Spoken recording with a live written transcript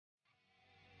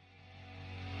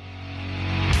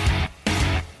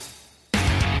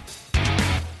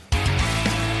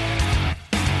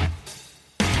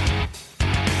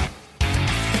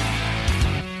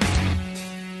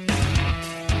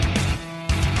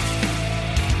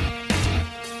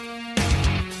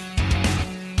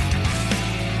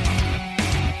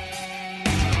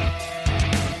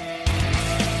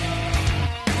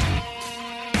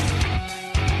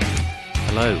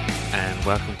Hello and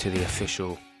welcome to the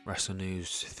official Wrestle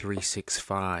News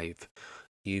 365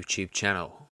 YouTube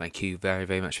channel. Thank you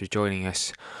very much for joining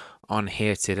us on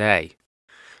here today.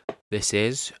 This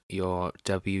is your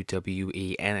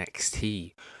WWE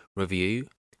NXT review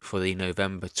for the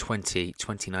November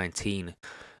 2019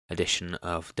 edition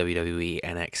of WWE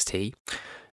NXT.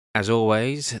 As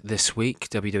always, this week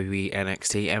WWE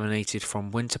NXT emanated from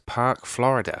Winter Park,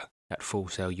 Florida at Full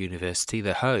Sail University,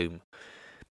 the home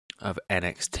of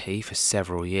NXT for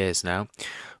several years now,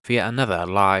 for yet another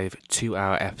live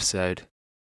 2-hour episode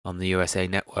on the USA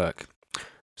Network.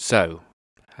 So,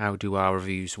 how do our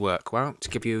reviews work? Well, to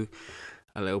give you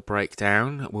a little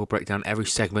breakdown, we'll break down every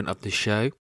segment of the show.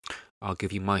 I'll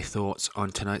give you my thoughts on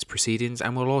tonight's proceedings,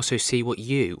 and we'll also see what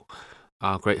you,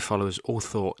 our great followers, all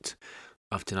thought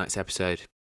of tonight's episode.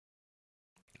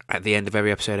 At the end of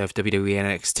every episode of WWE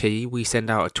NXT, we send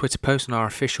out a Twitter post on our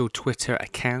official Twitter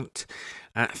account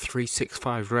at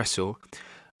 365Wrestle,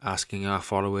 asking our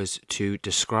followers to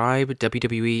describe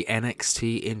WWE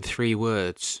NXT in 3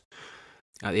 words.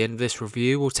 At the end of this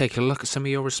review, we'll take a look at some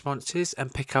of your responses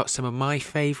and pick out some of my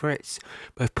favourites,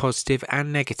 both positive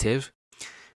and negative,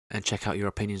 and check out your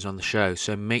opinions on the show.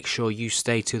 So make sure you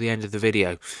stay till the end of the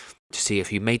video to see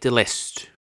if you made the list,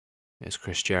 as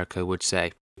Chris Jericho would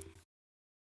say.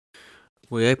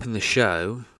 We open the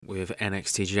show with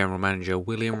NXT General Manager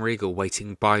William Regal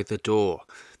waiting by the door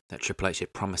that Triple H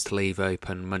had promised to leave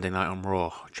open Monday night on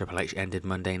Raw. Triple H ended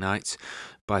Monday night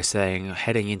by saying,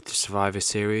 heading into Survivor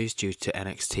Series due to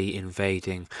NXT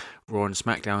invading Raw and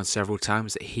SmackDown several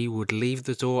times, that he would leave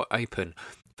the door open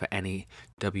for any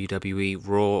WWE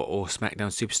Raw or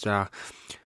SmackDown superstar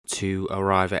to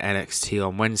arrive at NXT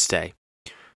on Wednesday.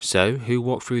 So, who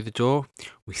walked through the door?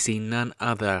 We see none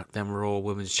other than Raw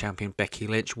Women's Champion Becky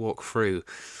Lynch walk through.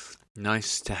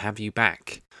 Nice to have you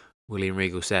back, William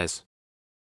Regal says.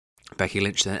 Becky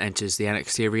Lynch then enters the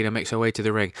NXT arena and makes her way to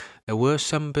the ring. There were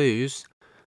some boos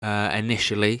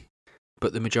initially,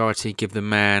 but the majority give the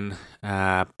man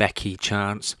Becky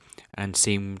chance and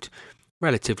seemed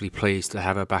relatively pleased to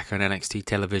have her back on NXT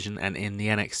television and in the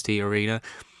NXT arena.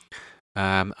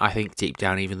 I think deep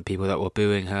down even the people that were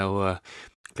booing her were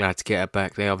glad to get her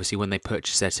back. They obviously, when they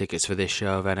purchased their tickets for this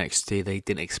show of NXT, they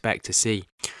didn't expect to see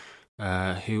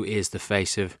who is the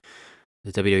face of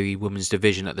the WWE Women's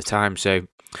Division at the time, so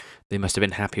they must have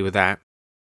been happy with that.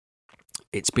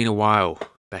 It's been a while,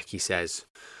 Becky says,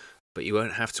 but you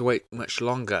won't have to wait much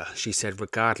longer. She said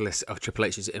regardless of Triple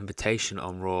H's invitation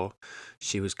on Raw,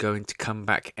 she was going to come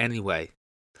back anyway.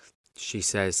 She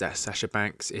says that Sasha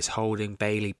Banks is holding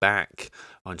Bayley back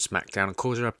on SmackDown and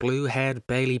calls her a blue-haired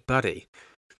Bayley buddy.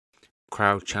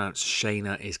 Crowd chants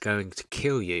Shayna is going to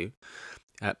kill you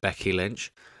at Becky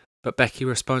Lynch, but Becky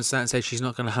responds to that and says she's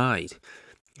not going to hide.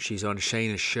 She's on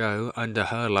Shayna's show under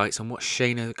her lights, and what's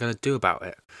Shayna going to do about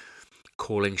it?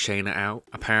 Calling Shayna out,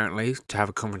 apparently, to have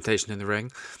a confrontation in the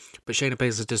ring, but Shayna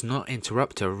Baszler does not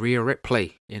interrupt her. Rhea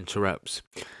Ripley interrupts,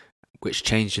 which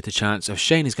changes the chance of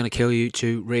Shayna's going to kill you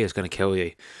to Rhea's going to kill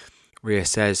you. Rhea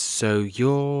says, so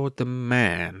you're the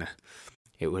man.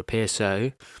 It would appear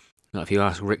so. Not if you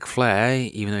ask Ric Flair,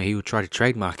 even though he would try to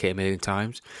trademark it a million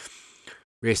times.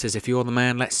 Rhea says, if you're the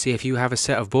man, let's see if you have a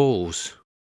set of balls.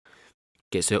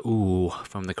 Gets a ooh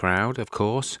from the crowd, of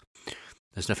course.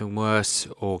 There's nothing worse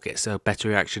or gets a better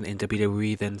reaction in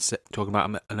WWE than talking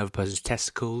about another person's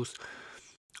testicles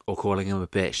or calling him a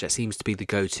bitch. That seems to be the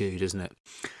go-to, doesn't it?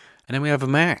 And then we have a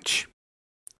match.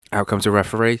 Out comes a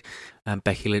referee, and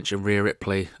Becky Lynch and Rhea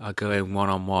Ripley are going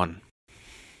one-on-one.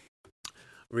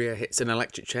 Rhea hits an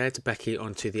electric chair to Becky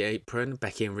onto the apron.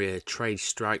 Becky and Rhea trade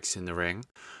strikes in the ring.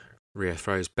 Rhea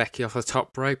throws Becky off the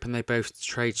top rope, and they both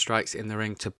trade strikes in the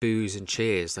ring to boos and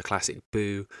cheers. The classic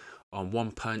boo on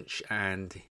one punch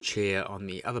and cheer on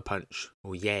the other punch,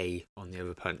 or yay on the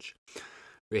other punch.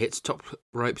 Rhea hits top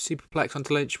rope superplex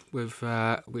onto Lynch, with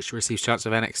which receives chants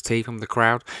of NXT from the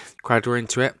crowd. The crowd were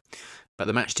into it, but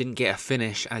the match didn't get a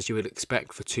finish as you would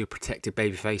expect for 2 protected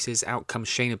babyfaces. Out comes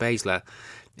Shayna Baszler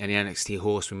and the NXT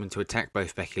Horsewomen to attack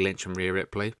both Becky Lynch and Rhea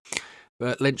Ripley.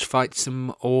 But Lynch fights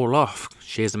them all off.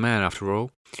 She is the man after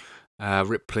all.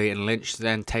 Ripley and Lynch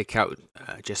then take out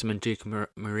Jessamine Duke and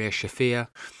Maria Shafir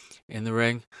in the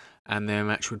ring, and their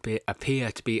match would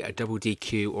appear to be a double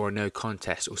DQ or a no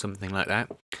contest or something like that.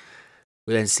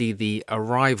 We then see the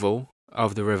arrival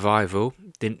of the Revival.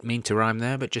 Didn't mean to rhyme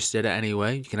there, but just did it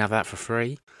anyway. You can have that for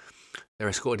free. They're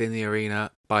escorted in the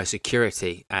arena by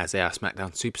security as they are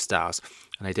SmackDown superstars,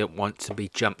 and they don't want to be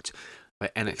jumped by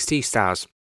NXT stars.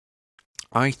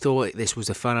 I thought this was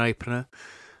a fun opener.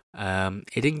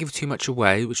 It didn't give too much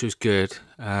away, which was good.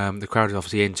 The crowd was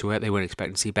obviously into it. They weren't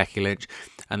expecting to see Becky Lynch,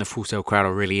 and the Full Sail crowd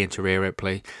are really into Rhea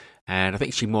Ripley. And I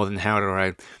think she more than held her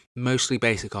own. Mostly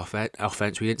basic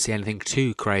offense. We didn't see anything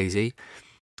too crazy,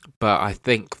 but I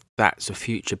think that's a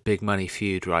future big money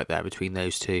feud right there between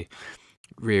those two.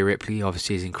 Rhea Ripley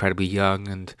obviously is incredibly young,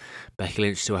 and Becky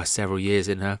Lynch still has several years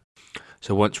in her.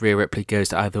 So once Rhea Ripley goes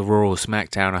to either Raw or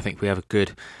SmackDown, I think we have a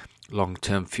good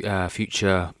long-term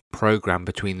future program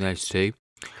between those two.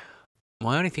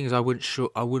 My only thing is I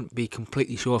wouldn't be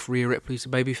completely sure if Rhea Ripley's a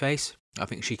babyface. I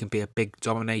think she can be a big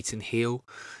dominating heel.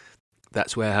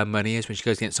 That's where her money is. When she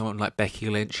goes against someone like Becky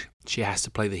Lynch, she has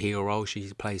to play the heel role. She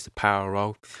plays the power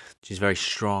role. She's a very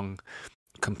strong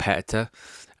competitor,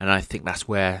 and I think that's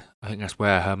where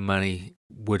her money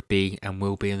would be and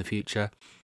will be in the future.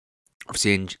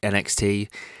 Obviously in NXT,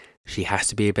 she has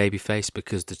to be a babyface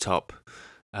because the top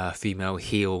female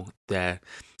heel there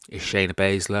is Shayna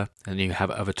Baszler, and you have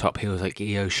other top heels like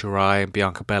Io Shirai and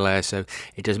Bianca Belair, so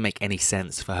it doesn't make any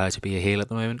sense for her to be a heel at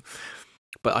the moment.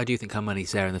 But I do think her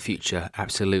money's there in the future,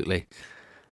 absolutely.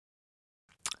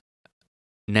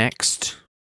 Next,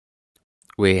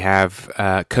 we have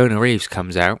Kona Reeves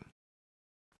comes out,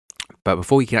 but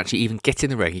before he can actually even get in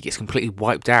the ring, he gets completely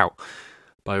wiped out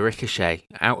by Ricochet,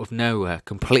 out of nowhere,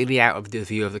 completely out of the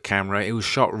view of the camera. It was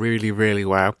shot really, really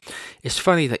well. It's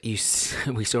funny that we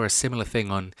saw a similar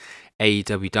thing on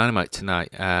AEW Dynamite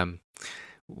tonight,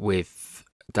 with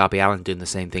Darby Allin doing the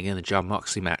same thing in the Jon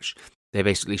Moxley match. They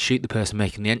basically shoot the person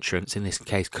making the entrance, in this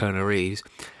case Kona Reeves,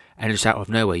 and just out of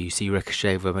nowhere you see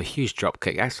Ricochet with a huge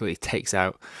dropkick, absolutely takes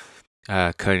out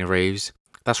Kona Reeves.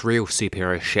 That's real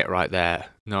superhero shit right there,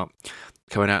 not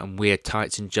coming out in weird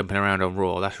tights and jumping around on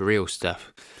Raw. That's real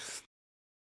stuff.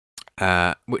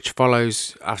 After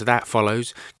that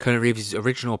follows Kona Reeves'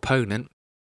 original opponent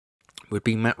would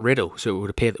be Matt Riddle. So it would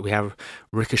appear that we have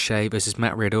Ricochet versus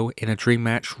Matt Riddle in a dream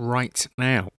match right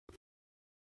now.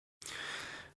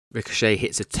 Ricochet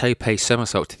hits a tope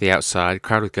somersault to the outside. The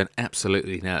crowd was going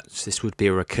absolutely nuts. This would be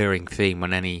a recurring theme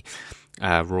on any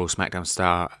Raw SmackDown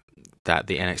star that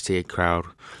the NXT crowd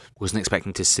wasn't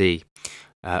expecting to see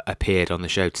appeared on the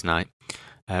show tonight.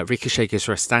 Ricochet goes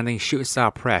for a standing shooting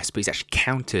star press, but he's actually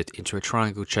countered into a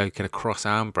triangle choke and a cross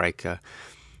arm breaker,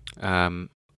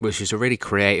 which is a really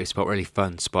creative spot, really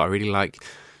fun spot. I really like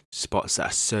spots that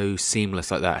are so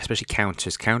seamless like that, especially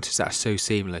counters that are so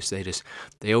seamless.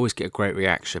 They always get a great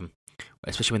reaction,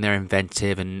 especially when they're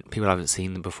inventive and people haven't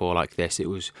seen them before like this. It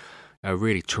was a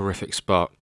really terrific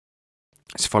spot.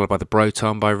 It's followed by the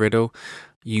Broton by Riddle.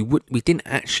 We didn't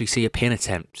actually see a pin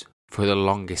attempt for the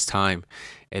longest time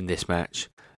in this match.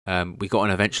 We got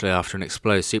one eventually after an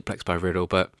explosive suplex by Riddle,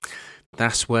 but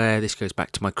that's where this goes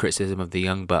back to my criticism of the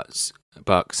Young Bucks,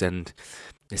 and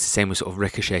it's the same with sort of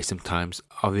Ricochet sometimes.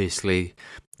 Obviously,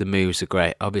 the moves are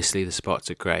great. Obviously, the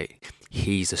spots are great.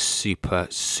 He's a super,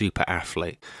 super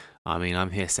athlete. I mean,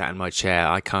 I'm here sat in my chair.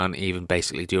 I can't even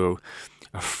basically do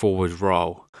a forward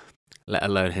roll, let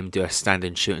alone him do a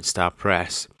standing shooting star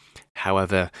press.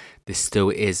 However, this still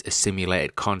is a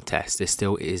simulated contest. This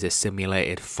still is a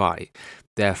simulated fight.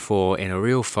 Therefore, in a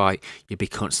real fight, you'd be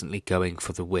constantly going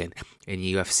for the win. In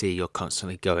UFC, you're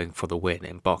constantly going for the win.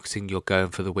 In boxing, you're going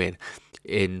for the win.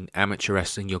 In amateur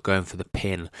wrestling, you're going for the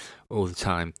pin all the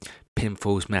time.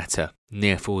 Pinfalls matter.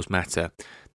 Near falls matter.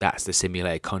 That's the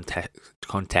simulated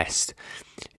contest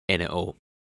in it all.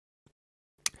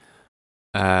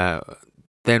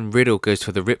 Then Riddle goes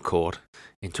for the ripcord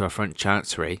into a front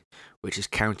chancery, which is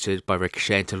countered by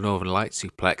Ricochet into a Northern Light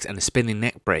suplex and a spinning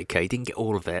neck breaker. He didn't get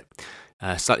all of it.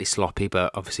 Slightly sloppy,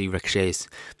 but obviously Ricochet is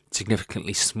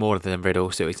significantly smaller than Riddle,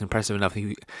 so it's impressive enough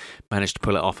he managed to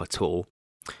pull it off at all.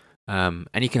 And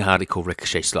you can hardly call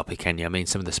Ricochet sloppy, can you? I mean,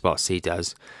 some of the spots he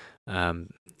does,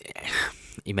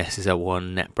 he messes up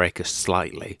one neck breaker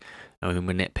slightly. I mean,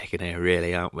 we're nitpicking here,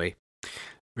 really, aren't we?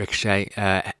 Ricochet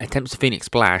attempts a Phoenix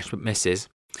Splash, but misses.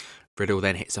 Riddle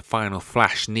then hits a final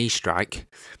flash knee strike.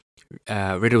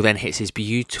 Riddle then hits his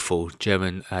beautiful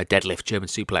German deadlift, German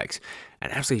suplex,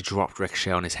 and absolutely dropped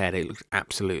Ricochet on his head. It looked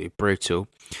absolutely brutal.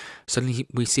 Suddenly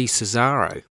we see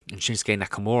Cesaro and Shinsuke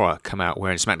Nakamura come out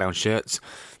wearing SmackDown shirts,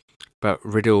 but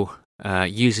Riddle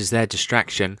uses their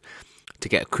distraction to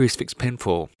get a crucifix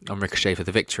pinfall on Ricochet for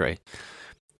the victory.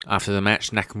 After the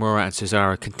match, Nakamura and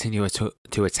Cesaro continue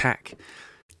to attack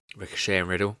Ricochet and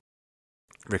Riddle.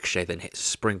 Ricochet then hits a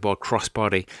springboard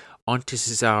crossbody onto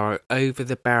Cesaro over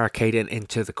the barricade and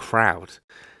into the crowd.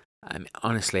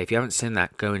 Honestly, if you haven't seen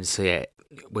that, go and see it.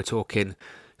 We're talking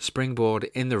springboard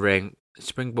in the ring,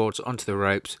 springboards onto the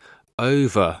ropes,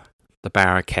 over the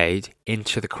barricade,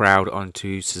 into the crowd,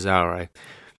 onto Cesaro.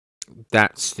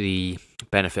 That's the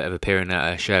benefit of appearing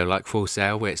at a show like Full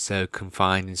Sail, where it's so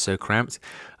confined and so cramped.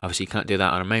 Obviously, you can't do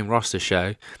that on a main roster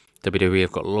show. WWE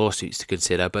have got lawsuits to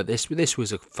consider, but this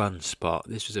was a fun spot.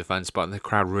 This was a fun spot, and the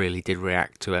crowd really did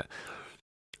react to it.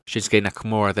 Shinsuke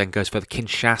Nakamura then goes for the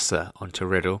Kinshasa onto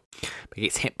Riddle, but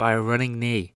gets hit by a running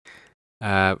knee.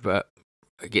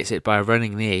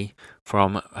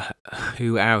 From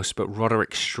who else but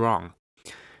Roderick Strong.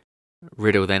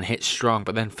 Riddle then hits Strong,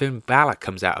 but then Finn Balor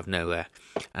comes out of nowhere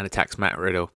and attacks Matt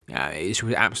Riddle. It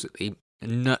was absolutely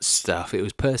nuts stuff. It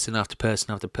was person after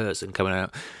person after person coming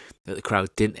out that the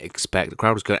crowd didn't expect. The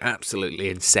crowd was going absolutely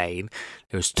insane.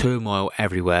 There was turmoil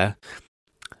everywhere.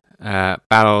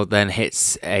 Balor then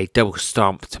hits a double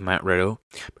stomp to Matt Riddle,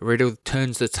 but Riddle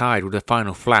turns the tide with a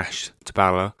final flash to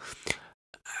Balor.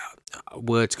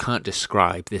 Words can't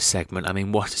describe this segment. I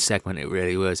mean, what a segment it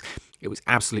really was. It was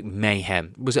absolute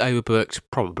mayhem. Was it overbooked?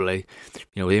 Probably.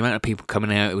 With the amount of people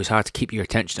coming out, it was hard to keep your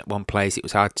attention at one place. It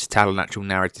was hard to tell an actual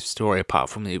narrative story, apart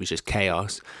from it was just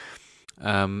chaos.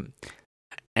 And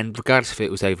regardless if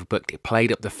it was overbooked, it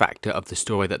played up the factor of the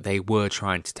story that they were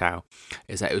trying to tell,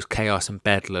 is that it was chaos and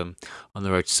bedlam on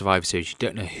the road to Survivor Series. You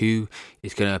don't know who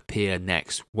is going to appear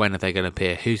next. When are they going to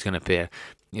appear? Who's going to appear?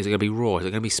 Is it going to be Raw? Is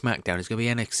it going to be SmackDown? Is it going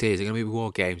to be NXT? Is it going to be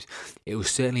War Games? It was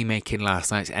certainly making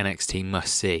last night's NXT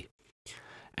must-see.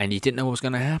 And you didn't know what was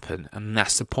going to happen. And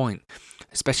that's the point.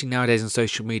 Especially nowadays on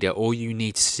social media, all you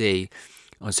need to see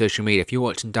on social media, if you're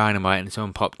watching Dynamite and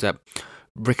someone popped up,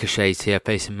 Ricochet's here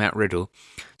facing Matt Riddle,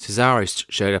 Cesaro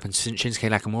showed up and Shinsuke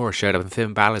Nakamura showed up and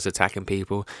Finn Balor's attacking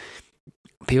people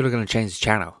are going to change the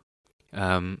channel.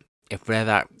 If they're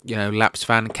that, lapsed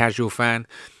fan, casual fan,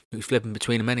 who's flipping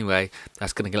between them anyway,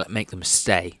 that's going to make them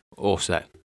stay also.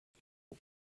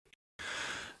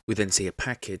 We then see a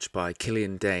package by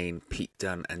Killian Dane, Pete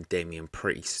Dunne and Damian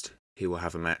Priest, who will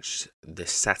have a match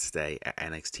this Saturday at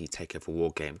NXT TakeOver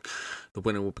War Game. The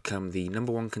winner will become the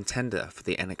number one contender for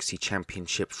the NXT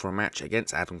Championship for a match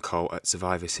against Adam Cole at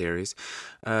Survivor Series.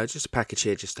 Just a package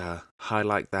here just to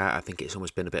highlight that. I think it's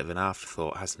almost been a bit of an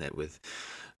afterthought, hasn't it, with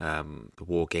the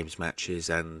War Games matches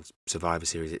and Survivor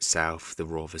Series itself, the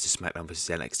Raw vs SmackDown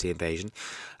vs NXT Invasion.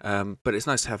 But it's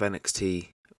nice to have NXT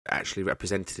actually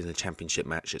represented in a championship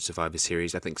match at Survivor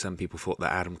Series. I think some people thought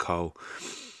that Adam Cole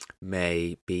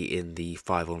may be in the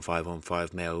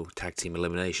 5-on-5-on-5 male tag team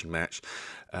elimination match,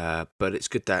 but it's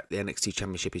good that the NXT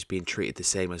Championship is being treated the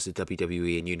same as the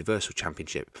WWE and Universal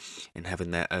Championship in having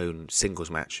their own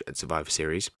singles match at Survivor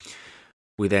Series.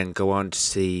 We then go on to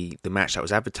see the match that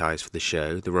was advertised for the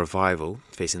show, The Revival,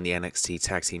 facing the NXT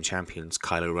Tag Team Champions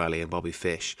Kyle O'Reilly and Bobby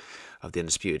Fish of the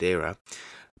Undisputed Era.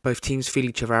 Both teams feel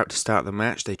each other out to start the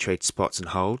match. They trade spots and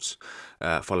holds,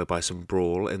 followed by some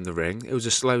brawl in the ring. It was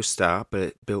a slow start, but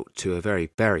it built to a very,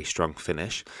 very strong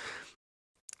finish.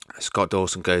 Scott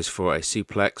Dawson goes for a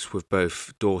suplex with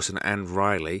both Dawson and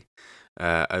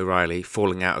O'Reilly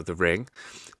falling out of the ring.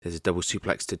 There's a double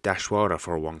suplex to Dash Wilder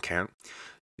for a 1 count.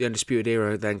 The Undisputed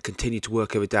Era then continued to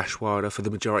work over Dash Wilder for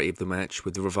the majority of the match,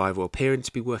 with the Revival appearing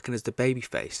to be working as the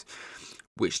babyface,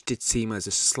 which did seem as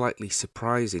a slightly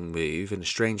surprising move and a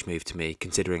strange move to me,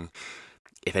 considering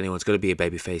if anyone's going to be a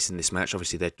babyface in this match,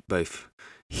 obviously they're both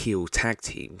heel tag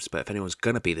teams, but if anyone's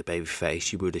going to be the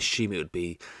babyface, you would assume it would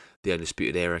be the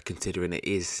Undisputed Era, considering it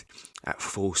is at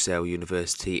Full Sail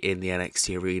University in the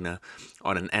NXT arena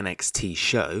on an NXT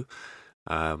show.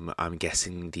 I'm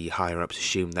guessing the higher-ups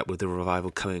assume that with the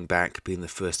Revival coming back, being the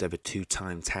first ever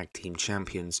 2-time tag team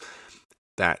champions,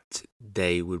 that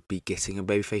they would be getting a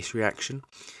babyface reaction.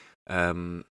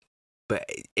 But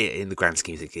in the grand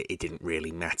scheme, it didn't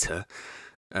really matter.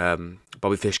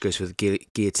 Bobby Fish goes for the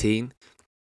guillotine.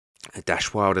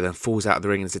 Dash Wilder then falls out of the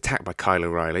ring and is attacked by Kyle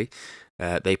O'Reilly.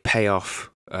 They play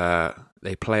off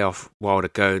Wilder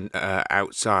going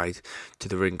outside to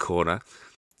the ring corner.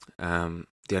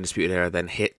 The Undisputed Era then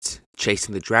hit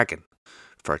Chasing the Dragon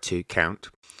for a 2 count.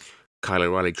 Kyle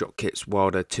O'Reilly drop kicks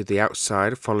Wilder to the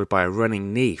outside, followed by a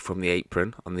running knee from the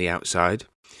apron on the outside.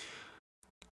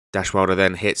 Dash Wilder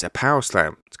then hits a power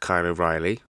slam to Kyle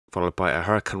O'Reilly, followed by a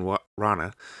Hurricane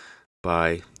Rana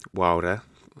by Wilder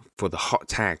for the hot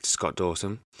tag to Scott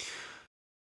Dawson.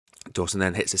 Dawson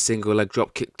then hits a single leg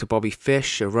drop kick to Bobby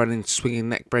Fish, a running swinging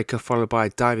neck breaker, followed by a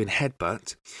diving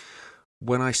headbutt.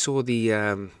 When I saw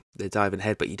the diving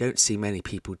headbutt, you don't see many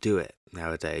people do it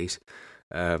nowadays.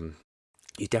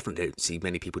 You definitely don't see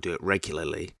many people do it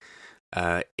regularly.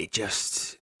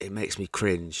 It makes me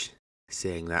cringe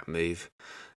seeing that move,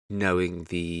 knowing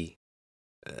the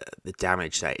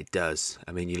damage that it does.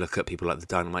 I mean, you look at people like the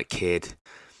Dynamite Kid,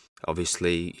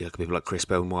 obviously, you look at people like Chris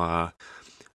Benoit,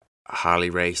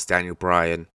 Harley Race, Daniel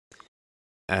Bryan.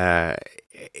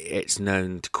 It's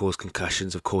known to cause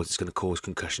concussions. Of course, it's going to cause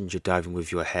concussions. You're diving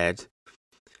with your head.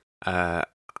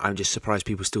 I'm just surprised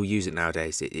people still use it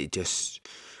nowadays. It just,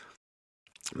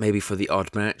 maybe for the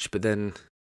odd match, but then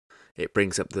it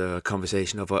brings up the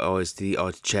conversation of, oh, is the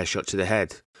odd chair shot to the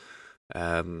head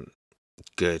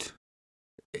good?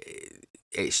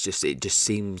 It just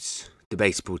seems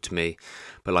debatable to me.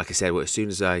 But like I said, as soon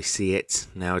as I see it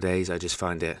nowadays, I just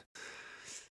find it,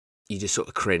 you just sort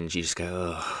of cringe. You just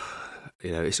go, oh.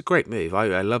 It's a great move.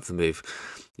 I love the move.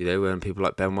 When people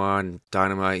like Benoit and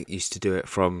Dynamite used to do it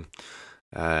from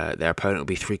their opponent would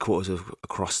be 3/4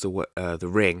 across the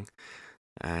ring,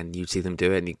 and you'd see them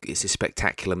do it, and it's a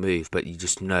spectacular move, but you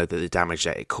just know that the damage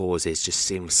that it causes just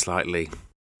seems slightly,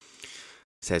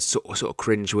 says sort of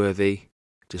cringeworthy,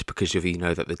 just because of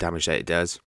that the damage that it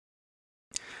does.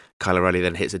 Kyle O'Reilly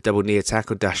then hits a double knee attack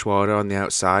on Dash Wilder on the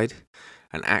outside,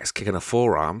 an axe kick and a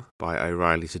forearm by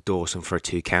O'Reilly to Dawson for a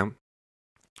 2 count.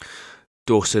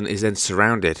 Dawson is then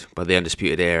surrounded by the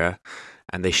Undisputed Era,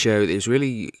 and they show it was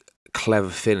really clever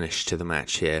finish to the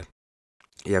match here.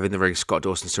 You have in the ring Scott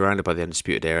Dawson surrounded by the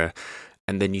Undisputed Era,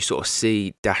 and then you sort of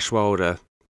see Dash Wilder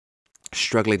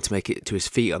struggling to make it to his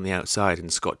feet on the outside,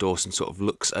 and Scott Dawson sort of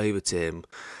looks over to him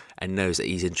and knows that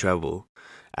he's in trouble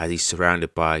as he's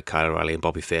surrounded by Kyle O'Reilly and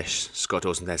Bobby Fish. Scott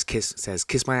Dawson says,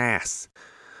 kiss my ass,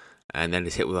 and then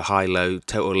is hit with a high-low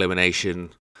total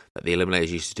elimination that the Eliminators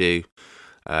used to do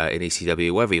in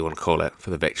ECW, whatever you want to call it,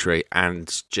 for the victory.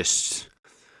 And just,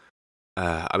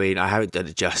 I haven't done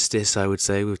it justice, I would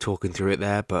say, with talking through it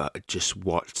there, but just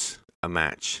what a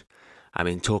match.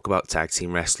 Talk about tag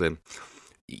team wrestling.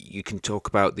 You can talk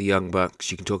about the Young Bucks,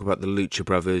 you can talk about the Lucha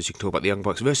Brothers, you can talk about the Young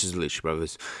Bucks versus the Lucha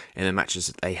Brothers in the matches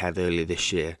that they had earlier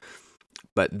this year.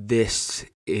 But this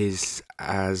is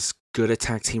as good a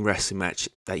tag team wrestling match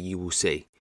that you will see.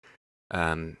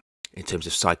 In terms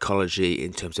of psychology,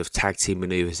 in terms of tag team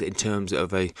maneuvers, in terms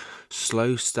of a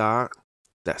slow start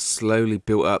that slowly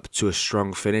built up to a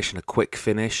strong finish and a quick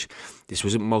finish. This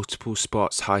wasn't multiple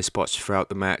spots, high spots throughout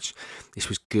the match. This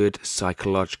was good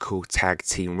psychological tag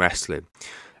team wrestling.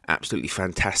 Absolutely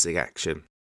fantastic action.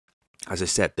 As I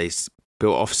said, they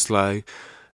built off slow.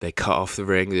 They cut off the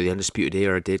ring. The Undisputed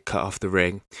Era did cut off the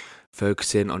ring,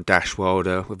 focusing on Dash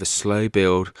Wilder with a slow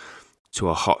build to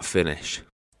a hot finish.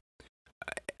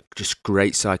 Just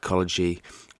great psychology,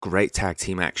 great tag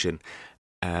team action,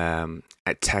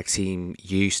 at tag team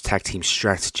use, tag team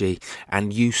strategy,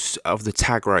 and use of the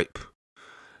tag rope.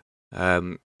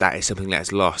 That is something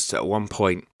that's lost. At one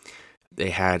point, they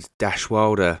had Dash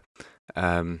Wilder,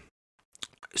 he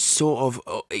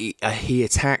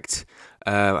attacked,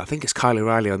 I think it's Kyle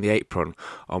O'Reilly on the apron,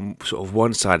 on sort of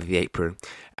one side of the apron,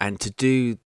 and to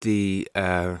do the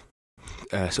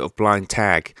sort of blind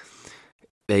tag,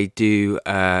 they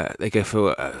go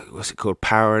for, what's it called,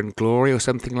 Power and Glory or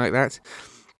something like that.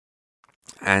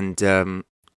 And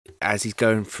as he's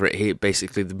going for it,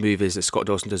 basically the move is that Scott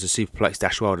Dawson does a superplex,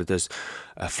 Dash Wilder does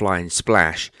a flying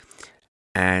splash.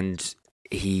 And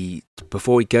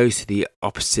before he goes to the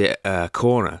opposite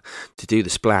corner to do the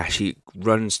splash, he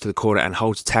runs to the corner and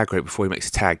holds a tag rope before he makes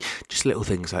a tag. Just little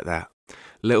things like that.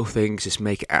 Little things just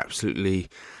make it absolutely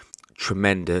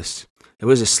tremendous. There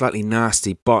was a slightly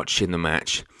nasty botch in the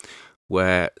match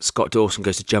where Scott Dawson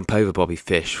goes to jump over Bobby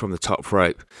Fish from the top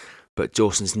rope, but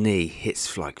Dawson's knee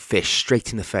hits like Fish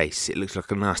straight in the face. It looks like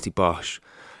a nasty botch,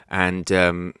 and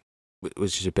it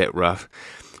was just a bit rough.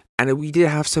 And we did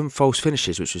have some false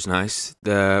finishes, which was nice.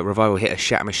 The Revival hit a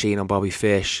Shatter Machine on Bobby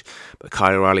Fish, but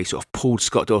Kyle O'Reilly sort of pulled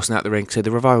Scott Dawson out of the ring, so the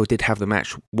Revival did have the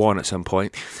match won at some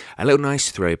point. A little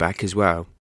nice throwback as well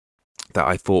that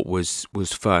I thought was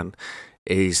fun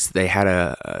is they had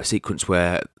a sequence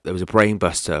where there was a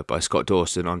brainbuster by Scott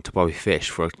Dawson onto Bobby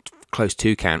Fish for a close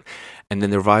 2 count, and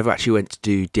then the Revival actually went to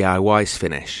do DIY's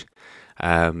finish,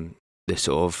 the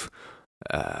sort of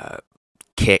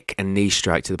kick and knee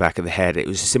strike to the back of the head. It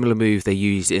was a similar move they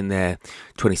used in their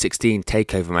 2016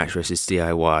 TakeOver match versus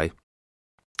DIY,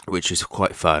 which was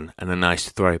quite fun and a nice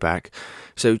throwback.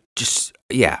 So just,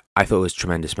 yeah, I thought it was a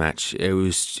tremendous match. It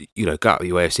was, go out of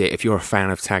your way to see it. If you're a fan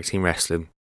of tag team wrestling,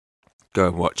 go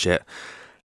and watch it.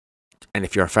 And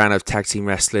if you're a fan of tag team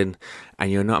wrestling and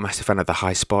you're not a massive fan of the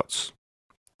high spots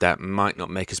that might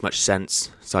not make as much sense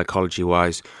psychology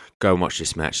wise, go and watch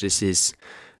this match. This is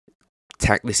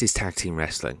tag team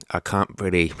wrestling. I can't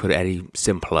really put it any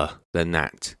simpler than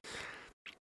that.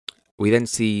 We then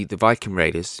see the Viking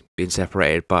Raiders being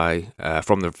separated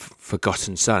from the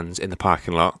Forgotten Sons in the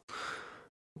parking lot,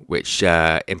 which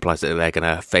implies that they're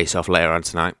going to face off later on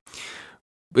tonight.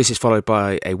 This is followed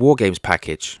by a War Games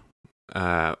package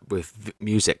with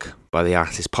music by the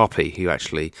artist Poppy, who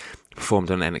actually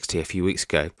performed on NXT a few weeks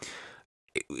ago.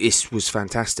 This was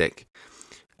fantastic.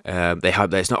 They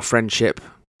hope that it's not friendship.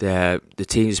 The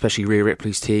team, especially Rhea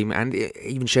Ripley's team, and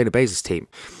even Shayna Baszler's team,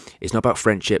 it's not about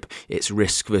friendship. It's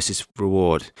risk versus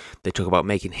reward. They talk about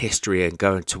making history and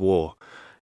going to war.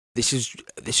 This is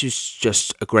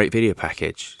just a great video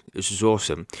package. This is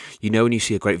awesome. You know when you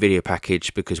see a great video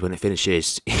package because when it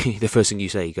finishes, the first thing you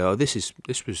say, you go, "Oh, this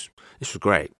was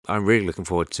great. I'm really looking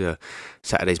forward to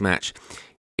Saturday's match."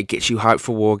 It gets you hyped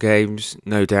for War Games,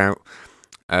 no doubt.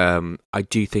 I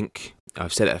do think,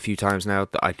 I've said it a few times now,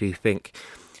 that I do think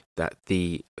that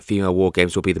the female War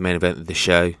Games will be the main event of the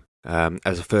show.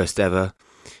 As a first ever,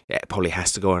 it probably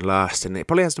has to go on last, and it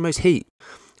probably has the most heat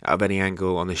out of any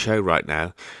angle on the show right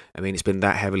now. I mean, it's been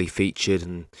that heavily featured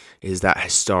and is that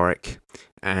historic,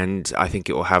 and I think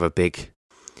it will have a big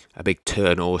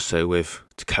turn also with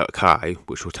Dakota Kai,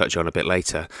 which we'll touch on a bit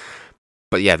later.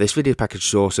 But yeah, this video package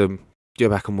is awesome. Go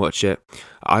back and watch it.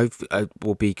 I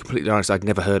will be completely honest, I'd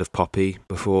never heard of Poppy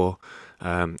before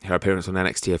her appearance on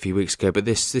NXT a few weeks ago, but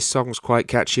this song's quite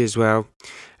catchy as well,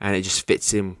 and it just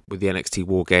fits in with the NXT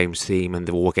War Games theme and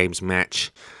the War Games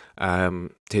match. So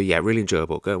yeah, really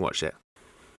enjoyable. Go and watch it.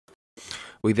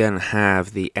 We then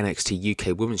have the NXT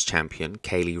UK Women's Champion,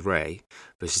 Kaylee Ray,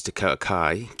 versus Dakota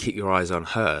Kai. Keep your eyes on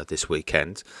her this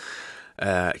weekend.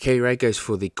 Kaylee Ray goes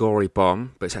for the gory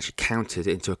bomb, but it's actually countered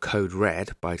into a code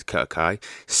red by Dakota Kai.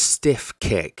 Stiff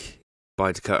kick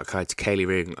by Dakota Kai to Kaylee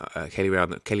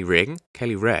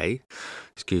Ray,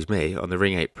 excuse me, on the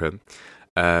ring apron.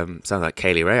 Sounds like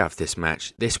Kaylee Ray after this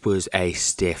match. This was a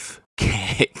stiff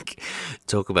kick.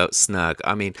 Talk about snug.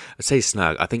 I mean, I say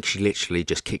snug. I think she literally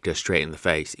just kicked her straight in the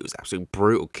face. It was an absolutely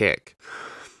brutal kick.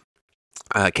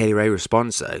 Kaylee Ray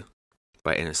responds though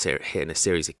by hitting a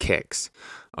series of kicks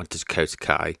onto Dakota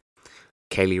Kai.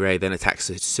 Kaylee Ray then attacks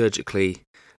a surgically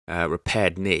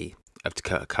repaired knee of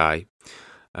Dakota Kai.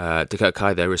 Dakota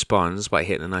Kai though responds by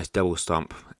hitting a nice double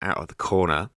stomp out of the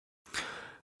corner.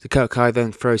 Dakota Kai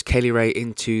then throws Kaylee Ray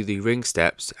into the ring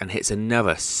steps and hits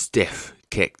another stiff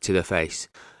kick to the face.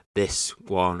 This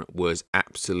one was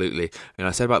absolutely, and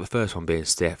I said about the first one being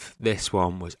stiff, this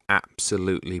one was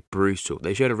absolutely brutal.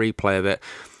 They showed a replay of it,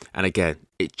 and again,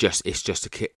 it's just a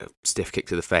stiff kick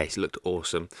to the face. It looked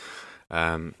awesome.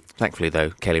 Thankfully though,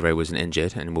 Kaylee Ray wasn't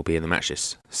injured and will be in the match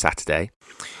this Saturday.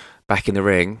 Back in the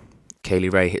ring,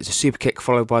 Kaylee Ray hits a super kick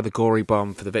followed by the gory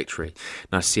bomb for the victory.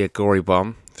 Nice to see a gory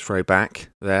bomb throwback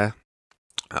there.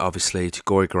 Obviously to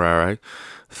Gory Guerrero,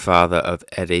 father of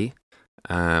Eddie.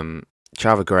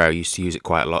 Chavo Guerrero used to use it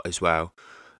quite a lot as well,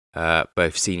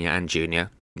 both senior and junior.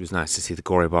 It was nice to see the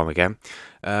gory bomb again.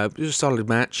 It was a solid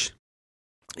match.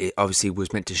 It obviously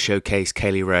was meant to showcase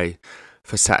Kaylee Ray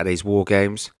for Saturday's War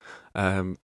Games,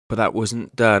 but that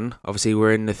wasn't done. Obviously,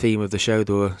 we're in the theme of the show,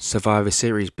 the Survivor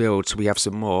Series build, so we have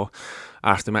some more.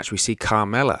 After the match, we see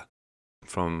Carmella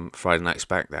from Friday Night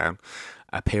SmackDown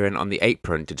appearing on the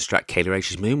apron to distract Kaylee Ray.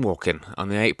 She's moonwalking on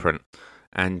the apron,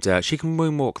 and she can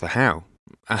moonwalk the how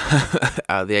out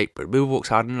of the apron. Moonwalks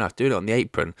hard enough, doing it on the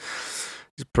apron.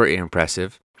 It's pretty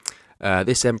impressive.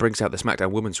 This then brings out the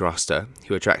SmackDown Women's roster,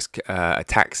 who attacks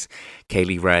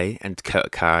Kaylee Ray and Dakota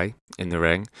Kai in the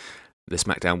ring. The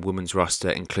SmackDown Women's roster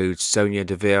includes Sonya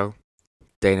Deville,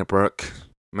 Dana Brooke,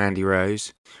 Mandy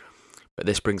Rose. But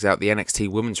this brings out the NXT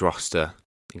Women's roster,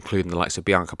 including the likes of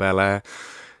Bianca Belair,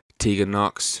 Tegan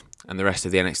Nox, and the rest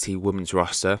of the NXT Women's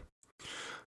roster.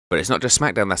 But it's not just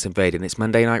SmackDown that's invading, it's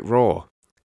Monday Night Raw.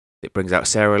 It brings out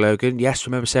Sarah Logan. Yes,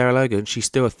 remember Sarah Logan? She's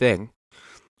still a thing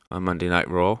on Monday Night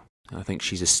Raw. I think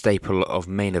she's a staple of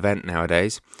main event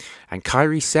nowadays. And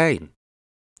Kairi Sane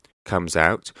comes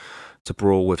out to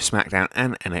brawl with SmackDown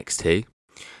and NXT.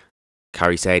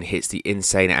 Kairi Sane hits the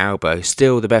insane elbow.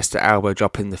 Still the best elbow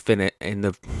drop in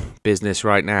the business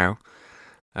right now.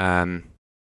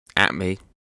 At me.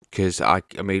 Because, I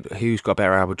mean, who's got a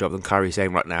better elbow drop than Kairi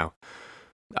Sane right now?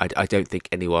 I don't think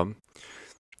anyone.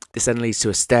 This then leads to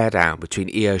a stare down between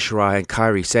Io Shirai and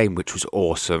Kairi Sane, which was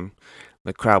awesome.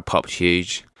 The crowd popped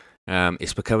huge.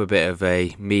 It's become a bit of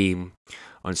a meme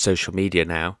on social media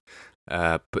now.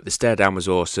 But the stare down was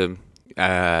awesome.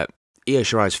 Io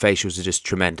Shirai's facials are just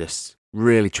tremendous.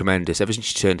 Really tremendous. Ever since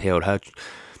she turned heel, her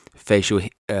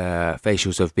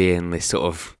facials of being this sort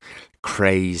of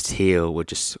crazed heel were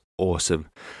just awesome.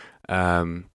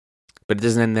 But it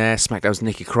doesn't end there. SmackDown's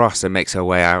Nikki Cross then makes her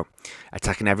way out,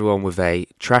 attacking everyone with a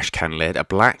trash can lid, a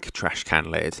black trash can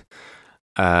lid.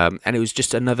 And it was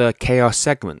just another chaos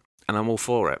segment, and I'm all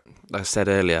for it. Like I said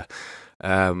earlier,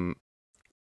 the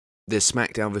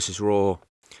SmackDown vs. Raw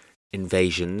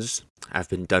invasions have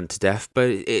been done to death, but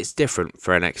it's different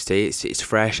for NXT. It's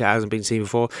fresh, it hasn't been seen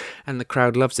before, and the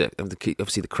crowd loves it.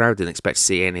 Obviously, the crowd didn't expect to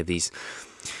see any of these,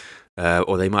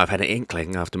 or they might have had an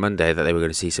inkling after Monday that they were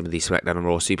going to see some of these SmackDown and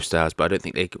Raw superstars, but I don't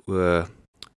think they were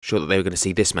sure that they were going to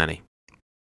see this many.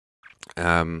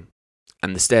 And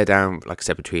the stare down, like I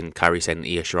said, between Kairi Sane and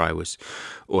Io Shirai was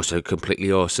also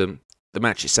completely awesome. The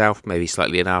match itself, maybe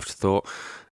slightly an afterthought,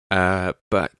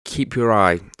 but keep your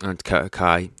eye on Dakota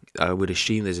Kai. I would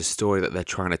assume there's a story that they're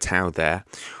trying to tell there,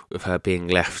 with her being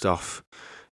left off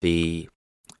the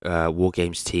War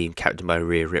Games team, captained by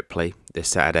Rhea Ripley, this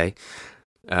Saturday.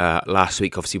 Last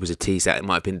week, obviously, was a tease that it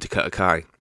might have been Dakota Kai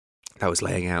that was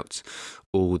laying out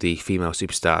all the female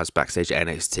superstars backstage at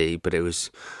NXT, but it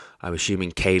was, I'm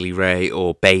assuming, Kaylee Ray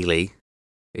or Bayley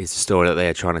is the story that they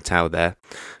are trying to tell there.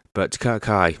 But Dakota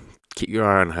Kai, keep your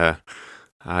eye on her.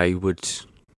 I would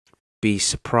be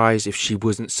surprised if she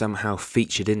wasn't somehow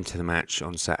featured into the match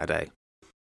on Saturday.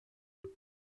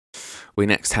 We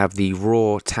next have the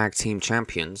Raw Tag Team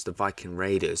Champions, the Viking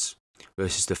Raiders,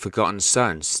 versus the Forgotten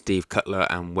Sons, Steve Cutler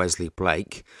and Wesley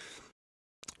Blake,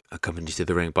 accompanied to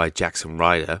the ring by Jackson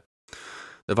Ryder.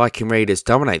 The Viking Raiders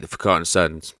dominate the Forgotten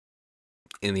Sons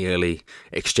in the early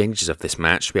exchanges of this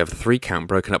match. We have a 3 count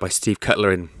broken up by Steve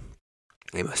Cutler in,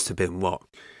 it must have been,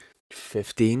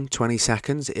 15, 20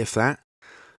 seconds, if that.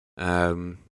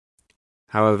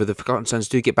 However, the Forgotten Sons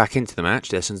do get back into the match.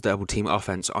 Their Sons double team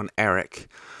offense on Eric.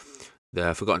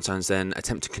 The Forgotten Sons then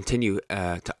attempt to continue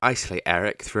to isolate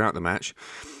Eric throughout the match.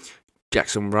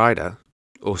 Jackson Ryder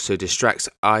also distracts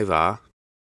Ivar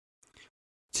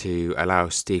to allow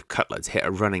Steve Cutler to hit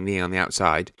a running knee on the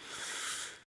outside.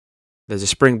 There's a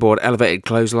springboard elevated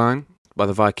clothesline by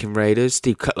the Viking Raiders.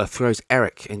 Steve Cutler throws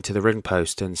Eric into the ring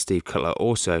post, and Steve Cutler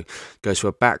also goes for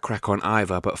a back crack on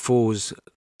Ivar, but falls.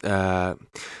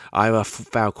 Ivar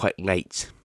fell quite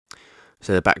late,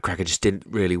 so the back cracker just didn't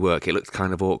really work. It looked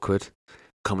kind of awkward.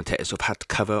 Commentators sort of had to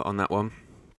cover on that one.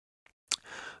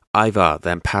 Ivar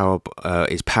then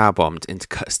is powerbombed into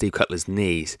Steve Cutler's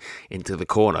knees into the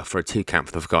corner for a 2 count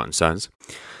for the Forgotten Sons.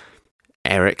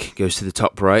 Eric goes to the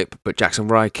top rope, but Jackson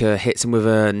Ryder hits him with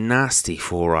a nasty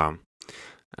forearm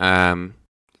to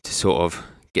sort of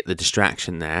get the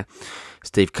distraction there.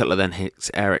 Steve Cutler then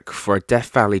hits Eric for a Death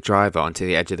Valley driver onto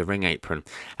the edge of the ring apron,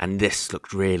 and this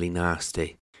looked really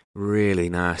nasty. Really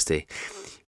nasty.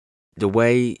 The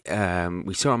way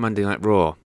we saw on Monday Night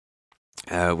Raw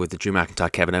with the Drew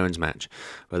McIntyre Kevin Owens match,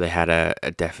 where they had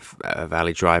a Death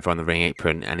Valley driver on the ring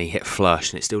apron and he hit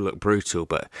flush, and it still looked brutal,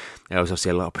 but there was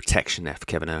obviously a lot of protection there for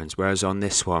Kevin Owens. Whereas on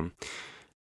this one,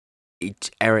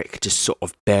 Eric just sort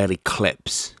of barely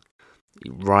clips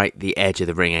right the edge of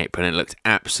the ring apron. It looked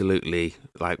absolutely,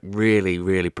 like, really,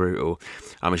 really brutal.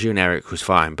 I'm assuming Eric was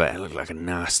fine, but it looked like a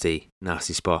nasty,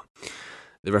 nasty spot.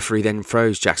 The referee then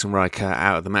throws Jackson Ryder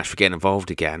out of the match for getting involved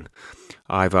again.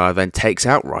 Ivar then takes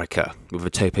out Ryder with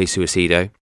a tope suicido.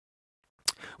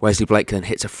 Wesley Blake then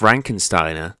hits a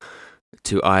Frankensteiner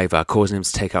to Ivar, causing him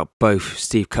to take out both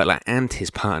Steve Cutler and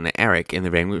his partner Eric in the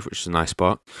ring, which was a nice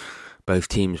spot. Both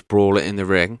teams brawl it in the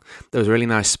ring. There was a really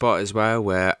nice spot as well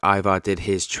where Ivar did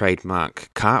his trademark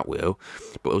cartwheel,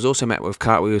 but it was also met with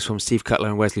cartwheels from Steve Cutler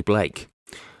and Wesley Blake.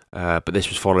 But this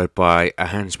was followed by a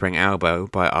handspring elbow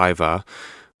by Ivar,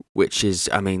 which is,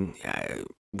 I mean,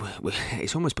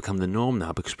 it's almost become the norm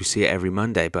now because we see it every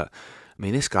Monday. But I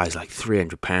mean, this guy's like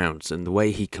 300 pounds, and the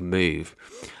way he can move.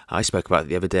 I spoke about it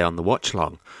the other day on the watch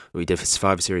long we did for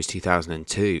Survivor Series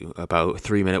 2002 about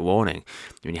 3-minute warning.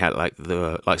 When you had like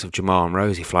the likes of Jamal and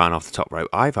Rosie flying off the top rope,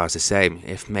 Ivar's the same.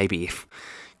 If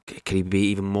could he be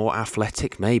even more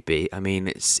athletic? Maybe. I mean,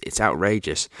 it's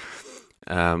outrageous.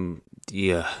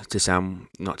 Yeah,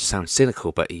 not to sound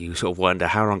cynical, but you sort of wonder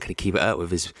how long can he keep it up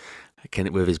with his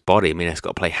body. I mean, it's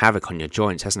got to play havoc on your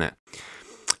joints, hasn't it?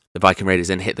 The Viking Raiders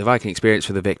then hit the Viking Experience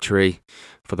for the victory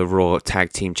for the Raw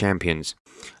Tag Team Champions.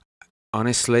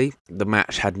 Honestly, the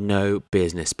match had no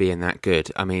business being that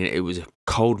good. I mean, it was a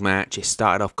cold match. It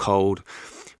started off cold.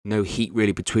 No heat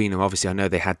really between them. Obviously, I know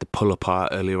they had the pull apart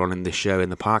earlier on in the show in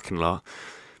the parking lot.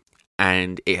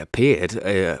 And it appeared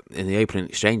in the opening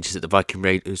exchanges that the Viking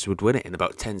Raiders would win it in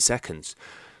about 10 seconds.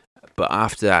 But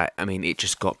after that, I mean, it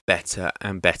just got better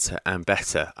and better and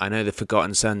better. I know the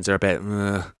Forgotten Sons are a bit,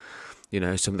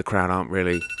 some of the crowd aren't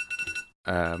really...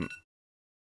 my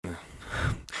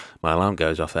alarm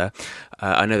goes off there.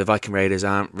 I know the Viking Raiders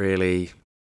aren't really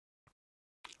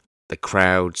the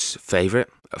crowd's favourite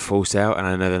at Full Sail, and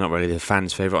I know they're not really the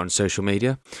fans' favourite on social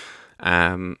media.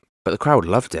 But the crowd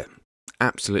loved it.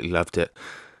 Absolutely loved it.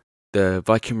 The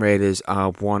Viking Raiders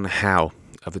are one hell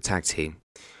of a tag team.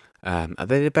 Are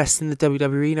they the best in the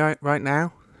WWE right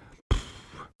now?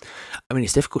 I mean,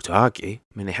 it's difficult to argue.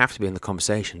 I mean, they have to be in the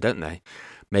conversation, don't they?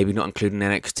 Maybe not including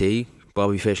NXT,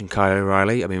 Bobby Fish and Kyle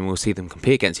O'Reilly. I mean, we'll see them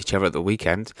compete against each other at the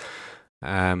weekend.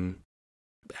 But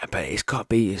it's got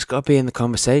to be in the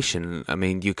conversation. I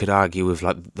mean, you could argue with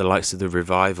like the likes of the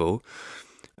Revival.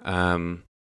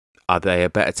 Are they a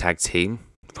better tag team?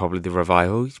 Probably the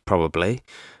Revival, probably.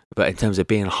 But in terms of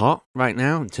being hot right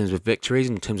now, in terms of victories,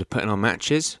 in terms of putting on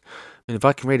matches, I mean, the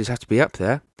Viking Raiders have to be up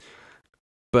there.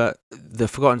 But the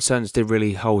Forgotten Sons did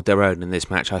really hold their own in this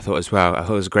match, I thought, as well. I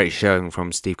thought it was a great showing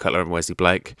from Steve Cutler and Wesley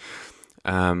Blake.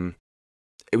 It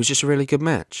was just a really good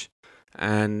match.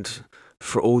 And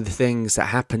for all the things that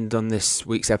happened on this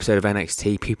week's episode of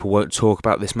NXT, people won't talk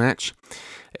about this match.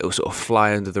 It will sort of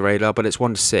fly under the radar, but it's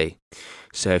one to see.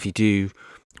 So if you do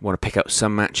want to pick up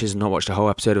some matches and not watch the whole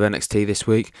episode of NXT this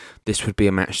week, this would be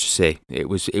a match to see. It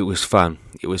was fun.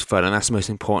 It was fun, and that's the most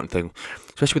important thing.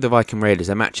 Especially with the Viking Raiders,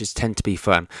 their matches tend to be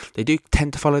fun. They do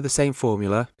tend to follow the same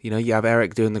formula. You know, you have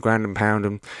Eric doing the ground and pound,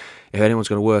 and if anyone's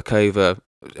going to work over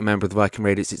a member of the Viking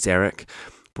Raiders, it's Eric.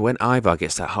 But when Ivar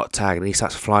gets that hot tag and he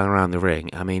starts flying around the ring,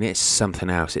 I mean, it's something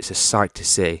else. It's a sight to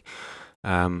see.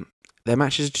 Their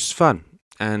matches are just fun,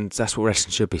 and that's what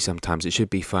wrestling should be sometimes. It should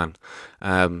be fun.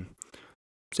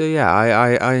 So yeah,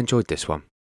 I enjoyed this one.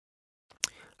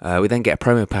 We then get a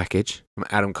promo package from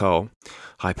Adam Cole,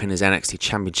 hyping his NXT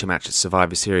Championship match at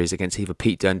Survivor Series against either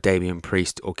Pete Dunne, Damian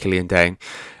Priest, or Killian Dane.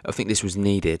 I think this was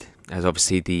needed, as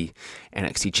obviously the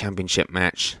NXT Championship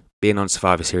match being on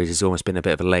Survivor Series has almost been a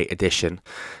bit of a late addition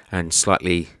and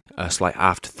slightly a slight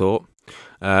afterthought.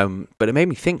 But it made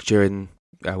me think during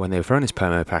when they were throwing this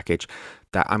promo package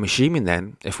that I'm assuming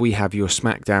then if we have your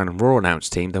SmackDown and Raw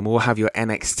announced team, then we'll have your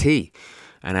NXT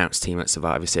announced team at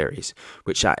Survivor Series.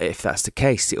 Which, if that's the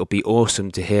case, it'll be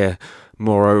awesome to hear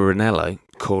Mauro Ranallo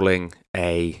calling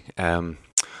a I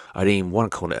don't even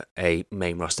want to call it a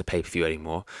main roster pay-per-view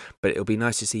anymore, but it'll be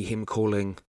nice to see him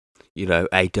calling, you know,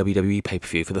 a WWE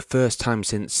pay-per-view for the first time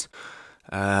since,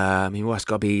 what's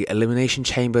got to be Elimination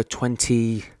Chamber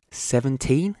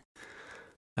 2017,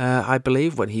 I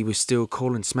believe, when he was still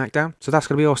calling SmackDown. So that's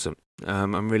going to be awesome.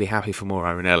 I'm really happy for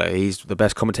Mauro Ranallo. He's the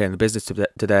best commentator in the business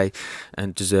today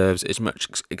and deserves as much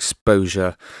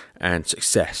exposure and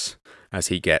success as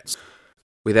he gets.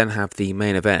 We then have the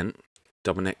main event,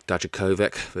 Dominik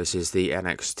Dijakovic versus the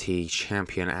NXT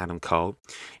champion Adam Cole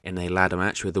in a ladder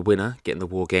match, with the winner getting the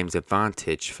War Games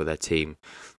advantage for their team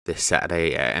this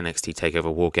Saturday at NXT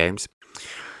TakeOver War Games.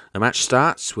 The match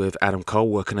starts with Adam Cole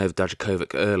working over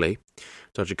Dijakovic early.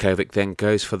 Dijakovic then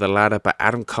goes for the ladder, but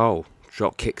Adam Cole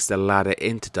drop kicks the ladder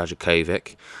into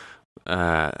Dijakovic.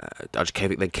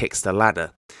 Dijakovic then kicks the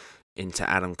ladder into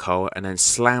Adam Cole and then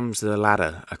slams the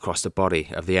ladder across the body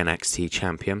of the NXT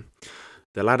champion.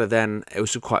 The ladder then, it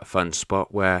was quite a fun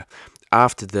spot where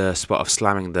after the spot of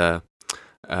slamming the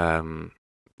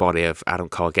body of Adam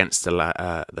Cole against the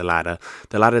ladder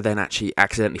then actually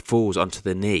accidentally falls onto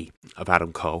the knee of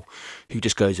Adam Cole, who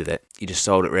just goes with it. He just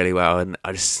sold it really well, and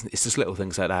it's just little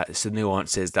things like that. It's the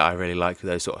nuances that I really like with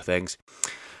those sort of things.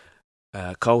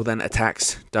 Cole then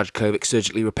attacks Dijakovic's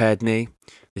surgically repaired knee.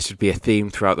 This would be a theme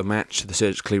throughout the match, the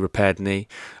surgically repaired knee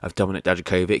of Dominik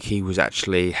Dijakovic. He was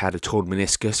actually had a torn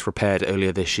meniscus repaired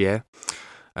earlier this year.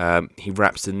 He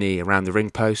wraps the knee around the ring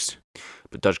post,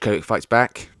 but Dijakovic fights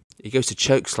back. He goes to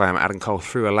chokeslam Adam Cole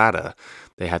through a ladder.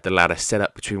 They had the ladder set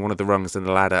up between one of the rungs and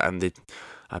the ladder and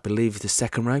I believe the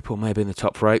second rope or maybe in the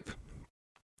top rope.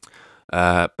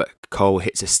 But Cole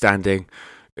hits a standing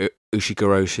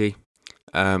Ushigoroshi.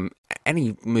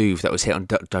 Any move that was hit on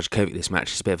Dijakovic this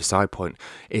match, is a bit of a side point,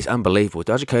 is unbelievable.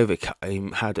 Dijakovic,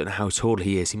 I don't know how tall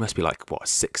he is. He must be like,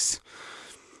 6'7",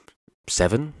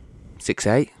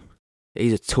 6'8"?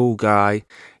 He's a tall guy.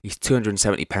 He's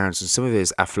 270 pounds, and some of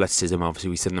his athleticism, obviously,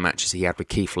 we said in the matches he had with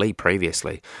Keith Lee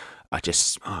previously, are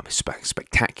just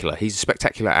spectacular. He's a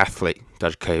spectacular athlete,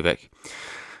 Dijakovic.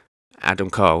 Adam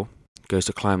Cole goes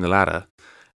to climb the ladder,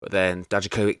 but then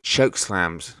Dijakovic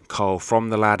chokeslams Cole from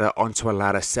the ladder onto a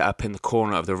ladder set up in the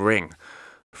corner of the ring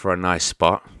for a nice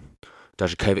spot.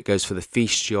 Dijakovic goes for the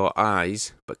Feast Your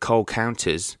Eyes, but Cole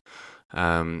counters.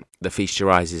 The Feast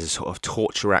Your Eyes is a sort of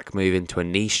torture rack move into a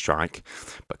knee strike,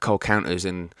 but Cole counters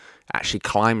and actually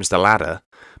climbs the ladder,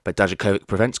 but Dijakovic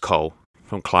prevents Cole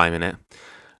from climbing it.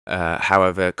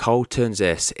 However, Cole turns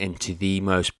this into the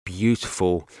most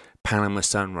beautiful Panama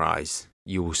sunrise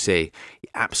you will see. He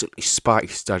absolutely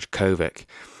spikes Dijakovic,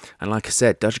 and like I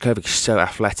said, Dijakovic is so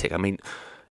athletic. I mean,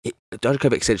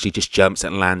 Dijakovic essentially just jumps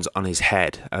and lands on his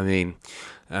head. I mean,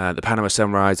 the Panama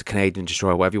Sunrise, the Canadian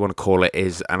Destroyer, whatever you want to call it,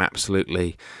 is an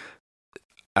absolutely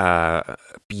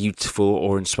beautiful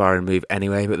or inspiring move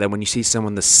anyway. But then when you see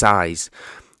someone the size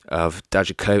of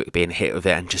Dijakovic being hit with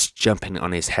it and just jumping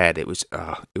on his head. It was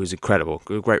incredible.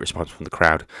 Great response from the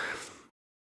crowd.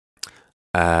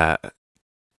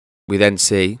 We then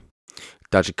see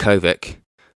Dijakovic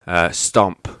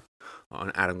stomp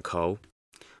on Adam Cole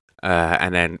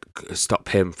and then stop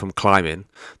him from climbing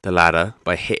the ladder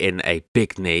by hitting a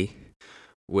big knee,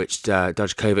 which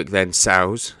Dijakovic then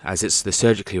sells as it's the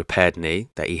surgically repaired knee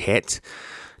that he hit.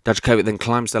 Dijakovic then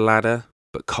climbs the ladder,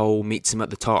 but Cole meets him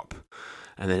at the top.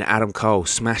 And then Adam Cole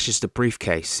smashes the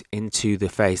briefcase into the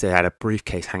face. They had a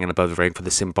briefcase hanging above the ring for the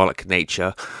symbolic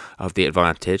nature of the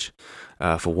advantage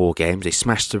for War Games. They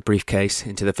smashed the briefcase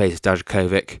into the face of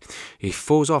Dijakovic. He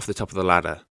falls off the top of the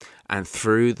ladder and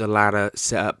through the ladder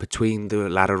set up between the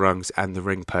ladder rungs and the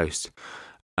ring post.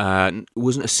 It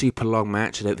wasn't a super long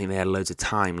match. I don't think they had loads of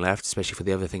time left, especially for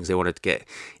the other things they wanted to get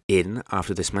in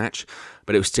after this match.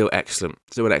 But it was still excellent.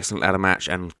 Still an excellent ladder match.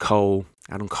 And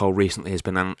Adam Cole recently has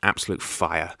been on absolute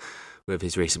fire with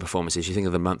his recent performances. You think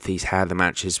of the month he's had, the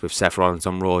matches with Seth Rollins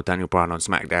on Raw, Daniel Bryan on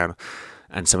SmackDown,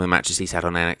 and some of the matches he's had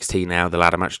on NXT now, the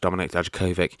ladder match, Dominic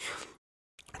Dijakovic.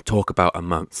 Talk about a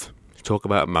month.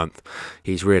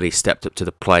 He's really stepped up to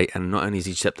the plate, and not only has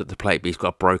he stepped up to the plate, but he's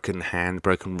got a broken hand,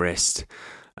 broken wrist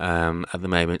at the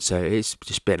moment. So it's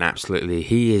just been absolutely,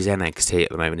 he is NXT at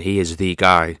the moment. He is the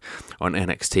guy on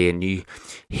NXT, and you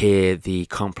hear the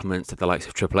compliments that the likes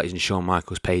of Triple H and Shawn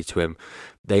Michaels paid to him.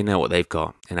 They know what they've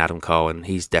got in Adam Cole, and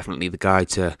he's definitely the guy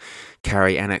to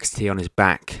carry NXT on his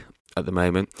back at the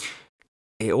moment.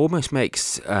 It almost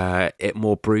makes it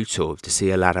more brutal to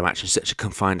see a ladder match in such a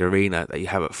confined arena that you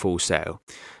have at Full Sail.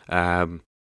 The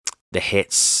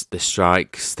hits, the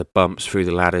strikes, the bumps through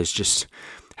the ladders just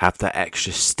have that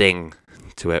extra sting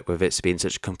to it. With it being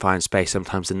such a confined space,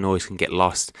 sometimes the noise can get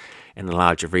lost in a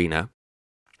large arena.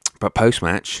 But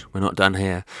post-match, we're not done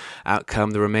here. Out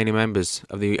come the remaining members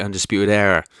of the Undisputed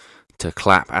Era to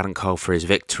clap Adam Cole for his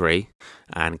victory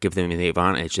and give them the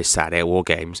advantage this Saturday at War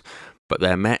Games. But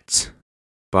they're met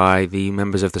by the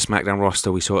members of the SmackDown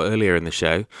roster we saw earlier in the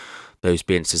show, those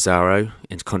being Cesaro,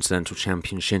 Intercontinental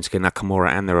Champion Shinsuke Nakamura,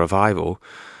 and the Revival.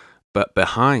 But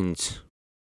behind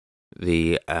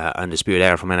the Undisputed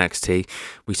Era from NXT,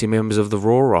 we see members of the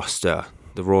Raw roster,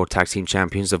 the Raw Tag Team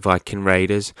Champions, the Viking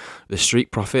Raiders, the Street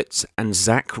Profits, and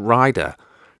Zack Ryder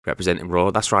representing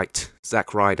Raw. That's right,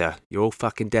 Zack Ryder. You're all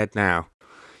fucking dead now.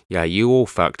 Yeah, you all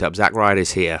fucked up. Zack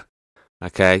Ryder's here.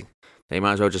 Okay? They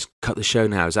might as well just cut the show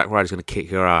now. Zack Ryder's going to kick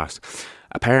your ass.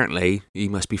 Apparently, he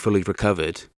must be fully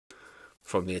recovered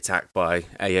from the attack by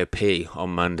AOP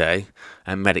on Monday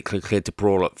and medically cleared to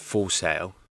brawl at Full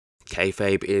Sail.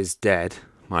 Kayfabe is dead,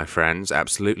 my friends.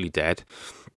 Absolutely dead.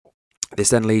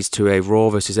 This then leads to a Raw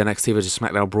versus NXT versus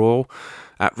SmackDown brawl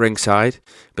at ringside.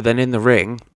 But then in the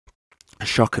ring,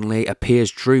 shockingly,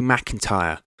 appears Drew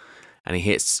McIntyre. And he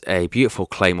hits a beautiful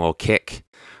Claymore kick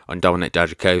on Dominic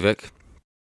Dijakovic.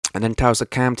 And then tells the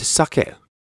Cam to suck it,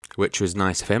 which was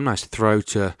nice of him. Nice throw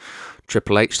to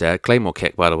Triple H there. Claymore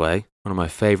kick, by the way. One of my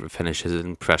favourite finishes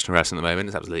in professional wrestling at the moment.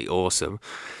 It's absolutely awesome.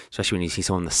 Especially when you see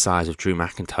someone the size of Drew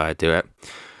McIntyre do it.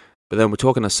 But then we're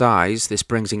talking of size. This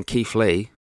brings in Keith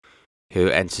Lee, who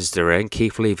enters the ring.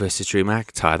 Keith Lee versus Drew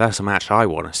McIntyre. That's a match I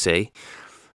want to see.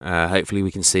 Hopefully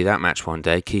we can see that match one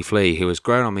day. Keith Lee, who has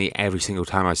grown on me every single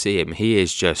time I see him. He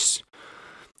is just...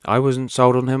 I wasn't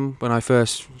sold on him when I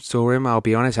first saw him, I'll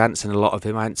be honest. I hadn't seen a lot of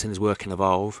him. I hadn't seen his work in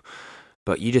Evolve.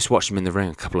 But you just watched him in the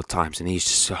ring a couple of times, and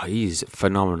he's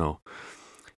phenomenal.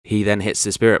 He then hits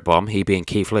the Spirit Bomb, he being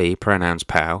Keith Lee, pronouns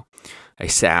pal. A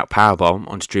set-out powerbomb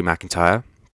onto Drew McIntyre.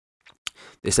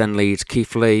 This then leads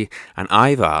Keith Lee and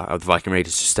Ivar of the Viking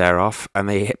Raiders to stare off, and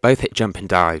they both hit jumping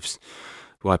dives,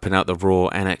 wiping out the Raw,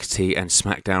 NXT, and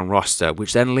SmackDown roster,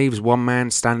 which then leaves one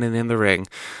man standing in the ring.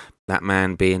 That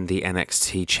man being the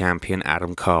NXT champion,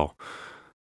 Adam Cole.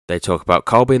 They talk about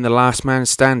Cole being the last man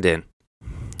standing.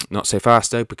 Not so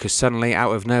fast though, because suddenly,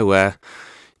 out of nowhere,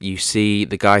 you see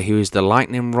the guy who is the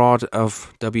lightning rod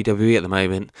of WWE at the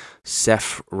moment,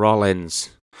 Seth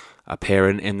Rollins,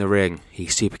 appearing in the ring. He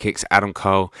super kicks Adam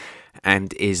Cole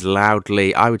and is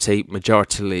loudly, I would say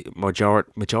majority.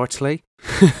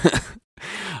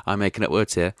 I'm making up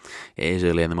words here. It is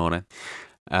early in the morning.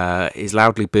 Is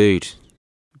loudly booed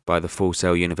by the Full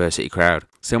Sail University crowd.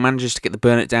 Still manages to get the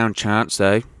burn it down chants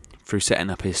though, through setting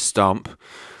up his stomp.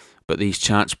 But these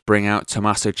chants bring out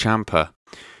Tommaso Ciampa,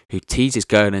 who teases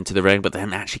going into the ring, but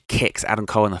then actually kicks Adam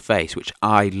Cole in the face, which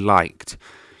I liked.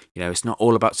 You know, it's not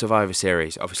all about Survivor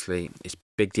Series. Obviously, it's a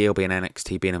big deal being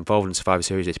NXT, being involved in Survivor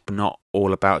Series. It's not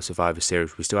all about Survivor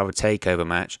Series. We still have a takeover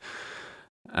match.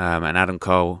 And Adam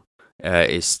Cole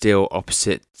is still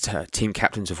opposite team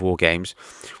captains of War Games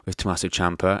with Tommaso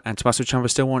Ciampa. And Tommaso Ciampa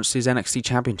still wants his NXT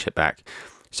championship back.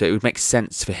 So it would make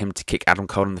sense for him to kick Adam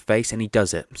Cole in the face, and he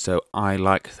does it. So I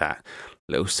like that.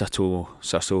 Little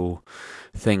subtle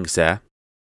things there.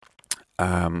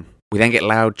 We then get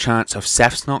loud chants of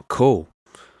Seth's not cool.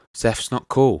 Seth's not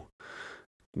cool.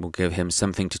 We'll give him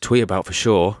something to tweet about for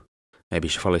sure. Maybe you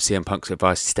should follow CM Punk's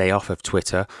advice to stay off of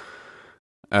Twitter.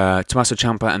 Tommaso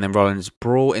Ciampa and then Rollins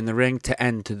brawl in the ring to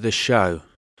end the show,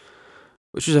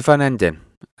 which was a fun ending.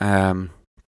 Like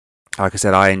I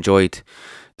said, I enjoyed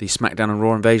the SmackDown and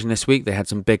Raw invasion this week. They had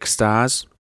some big stars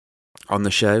on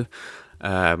the show.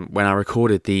 When I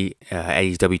recorded the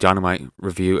AEW Dynamite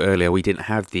review earlier, we didn't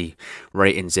have the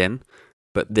ratings in,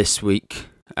 but this week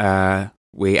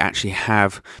we actually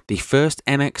have the first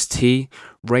NXT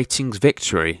ratings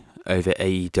victory over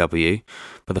AEW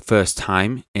for the first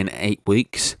time in 8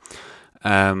 weeks.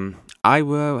 I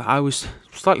was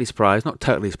slightly surprised, not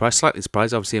totally surprised, slightly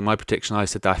surprised. Obviously, in my prediction, I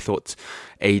said that I thought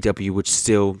AEW would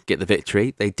still get the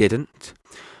victory. They didn't.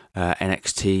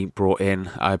 NXT brought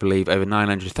in, I believe, over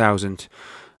 900,000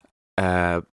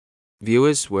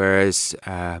 viewers, whereas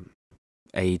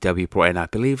AEW brought in, I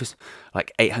believe, it was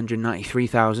like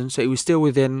 893,000. So it was still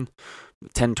within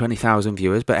 20,000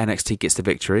 viewers, but NXT gets the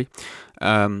victory.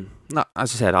 As I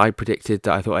said, I predicted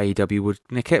that I thought AEW would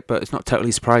nick it, but it's not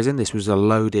totally surprising. This was a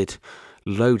loaded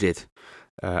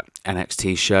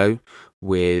NXT show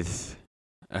with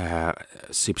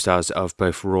superstars of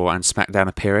both Raw and SmackDown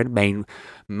appearing.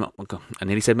 I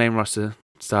nearly said main roster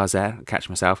stars there, catch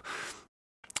myself.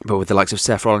 But with the likes of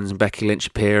Seth Rollins and Becky Lynch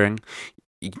appearing,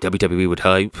 WWE would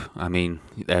hope. I mean,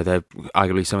 they're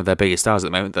arguably some of their biggest stars at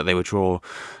the moment, that they would draw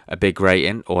a big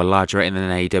rating or a larger rating than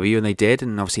AEW, and they did.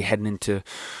 And obviously heading into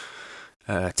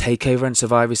TakeOver and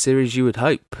Survivor Series, you would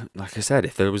hope. Like I said,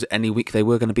 if there was any week they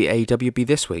were going to be AEW, it'd be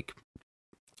this week.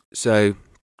 So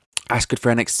that's good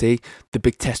for NXT. The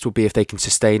big test will be if they can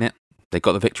sustain it. They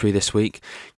got the victory this week.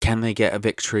 Can they get a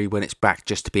victory when it's back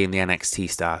just to being the NXT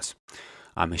stars?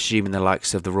 I'm assuming the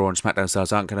likes of the Raw and SmackDown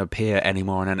stars aren't going to appear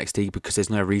anymore on NXT because there's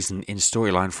no reason in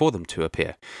storyline for them to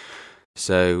appear.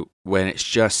 So when it's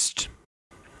just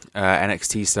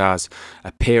NXT stars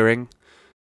appearing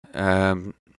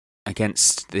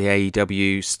against the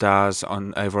AEW stars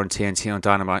over on TNT on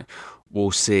Dynamite,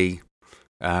 we'll see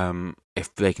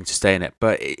if they can sustain it.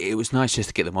 But it was nice just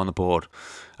to get them on the board.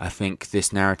 I think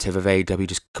this narrative of AEW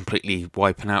just completely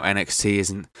wiping out NXT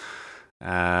isn't...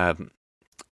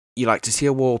 you like to see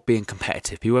a war being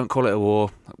competitive. You won't call it a war,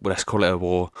 well, let's call it a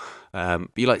war.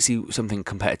 You like to see something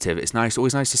competitive. It's nice,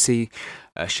 always nice to see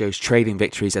shows trading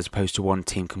victories as opposed to one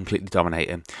team completely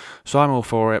dominating. So I'm all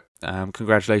for it.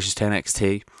 Congratulations to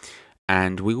NXT,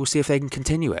 and we will see if they can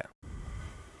continue it.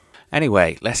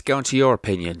 Anyway, let's get on to your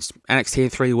opinions. NXT in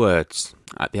 3 words.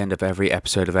 At the end of every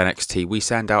episode of NXT, we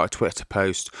send out a Twitter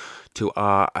post to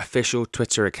our official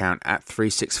Twitter account at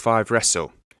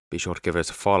 365Wrestle. Be sure to give us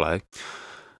a follow.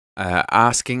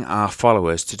 Asking our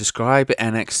followers to describe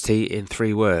NXT in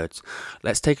 3 words.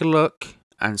 Let's take a look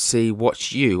and see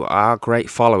what you, our great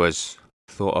followers,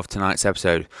 thought of tonight's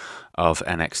episode of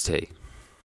NXT.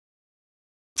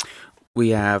 We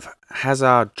have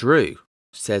Hazard Drew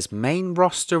says main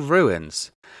roster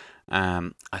ruins.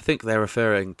 I think they're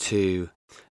referring to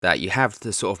that you have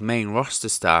the sort of main roster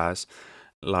stars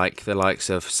like the likes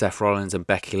of Seth Rollins and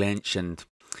Becky Lynch and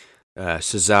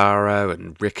Cesaro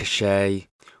and Ricochet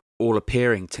all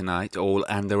appearing tonight,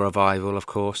 and the Revival, of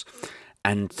course,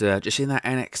 and just in that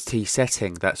NXT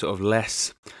setting, that sort of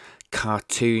less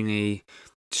cartoony,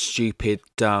 stupid,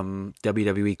 dumb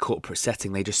WWE corporate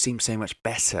setting, they just seem so much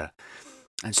better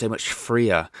and so much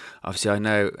freer. Obviously, I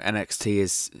know NXT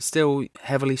is still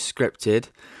heavily scripted,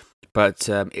 but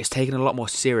it's taken a lot more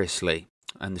seriously,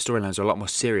 and the storylines are a lot more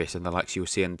serious than the likes you will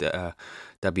see in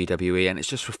WWE, and it's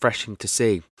just refreshing to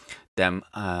see them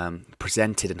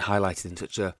presented and highlighted in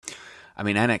such a... I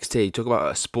mean, NXT, talk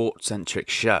about a sports-centric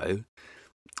show.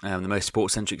 The most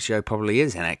sports-centric show probably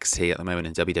is NXT at the moment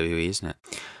in WWE, isn't it?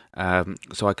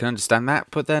 So I can understand that,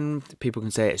 but then people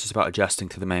can say it's just about adjusting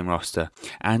to the main roster.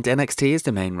 And NXT is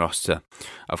the main roster,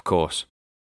 of course.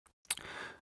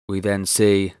 We then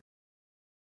see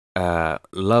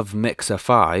Love Mixer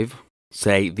 5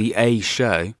 say the A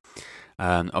show.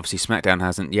 Obviously, SmackDown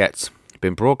hasn't yet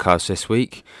been broadcast this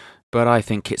week, but I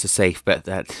think it's a safe bet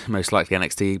that most likely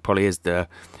NXT probably is the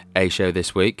A show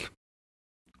this week.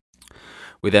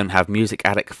 We then have Music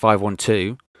Addict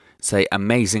 512 say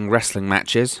amazing wrestling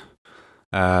matches.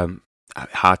 Hard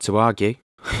to argue.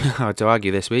 Hard to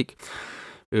argue this week.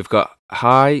 We've got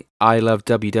Hi, I Love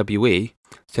WWE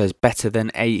says better than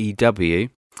AEW.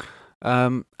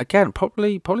 Again,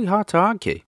 probably hard to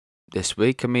argue this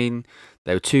week. I mean,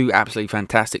 There were two absolutely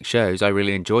fantastic shows. I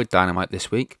really enjoyed Dynamite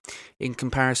this week. In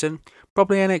comparison,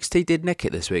 probably NXT did nick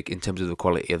it this week in terms of the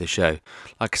quality of the show.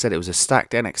 Like I said, it was a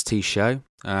stacked NXT show,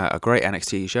 a great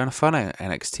NXT show, and a fun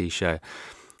NXT show.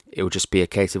 It will just be a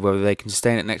case of whether they can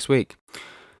sustain it next week.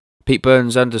 Pete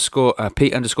Burns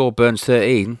 _Pete Burns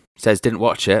 13 says didn't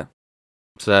watch it,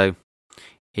 so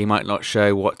he might not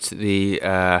show what the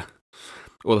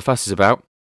all the fuss is about.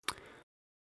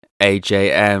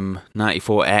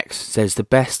 AJM94X says the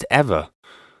best ever.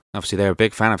 Obviously, they're a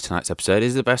big fan of tonight's episode.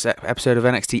 Is it the best episode of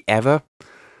NXT ever?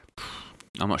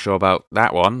 I'm not sure about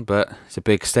that one, but it's a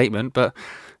big statement. But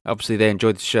obviously, they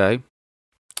enjoyed the show.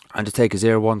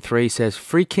 Undertaker013 says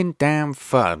freaking damn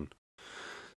fun.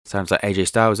 Sounds like AJ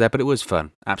Styles there, but it was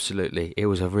fun. Absolutely. It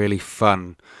was a really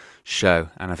fun show,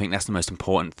 and I think that's the most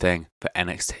important thing for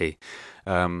NXT.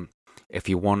 If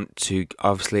you want to,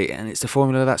 obviously, and it's the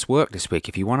formula that's worked this week,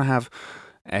 if you want to have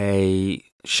a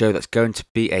show that's going to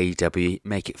be AEW,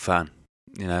 make it fun,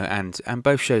 and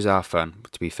both shows are fun,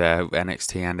 to be fair,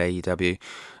 NXT and AEW.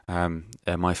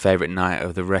 My favourite night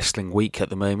of the wrestling week at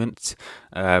the moment.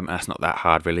 That's not that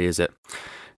hard, really, is it?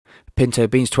 Pinto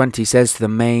Beans 20 says the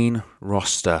main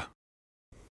roster.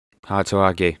 Hard to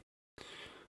argue.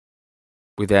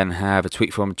 We then have a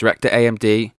tweet from Director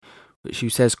AMD,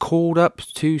 which says called up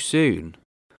too soon.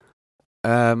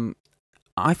 I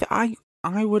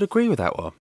would agree with that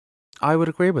one.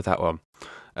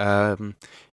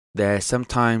 There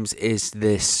sometimes is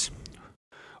this,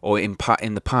 or in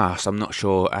the past, I'm not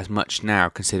sure as much now,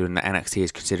 considering that NXT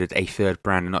is considered a third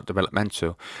brand and not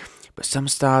developmental. But some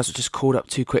stars are just called up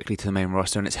too quickly to the main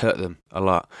roster, and it's hurt them a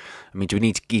lot. I mean, do we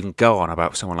need to even go on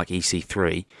about someone like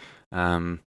EC3?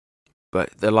 But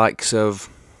the likes of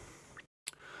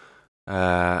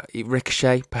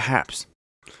Ricochet, perhaps,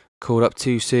 called up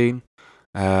too soon.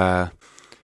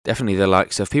 Definitely the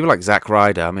likes of people like Zack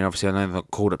Ryder. I mean, obviously, I know they're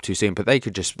not called up too soon, but they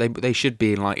should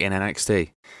be in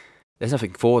NXT. There's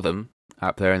nothing for them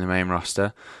up there in the main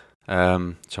roster.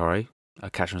 Sorry, I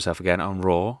catch myself again on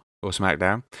Raw or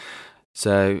SmackDown.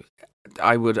 So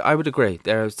I would agree.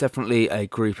 There is definitely a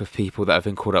group of people that have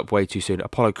been called up way too soon.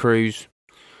 Apollo Crews,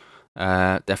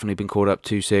 definitely been called up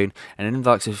too soon, and then the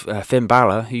likes of Finn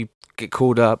Balor, who get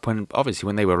called up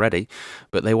when they were ready,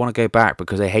 but they want to go back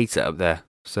because they hate it up there.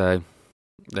 So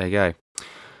there you go.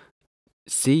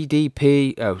 CD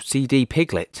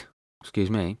Piglet, excuse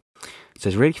me,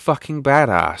 says really fucking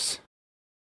badass.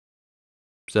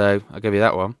 So I'll give you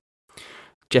that one.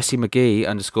 Jesse McGee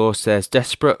 _ says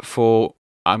desperate for.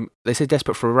 They say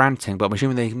desperate for ranting, but I'm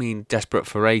assuming they mean desperate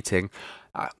for rating.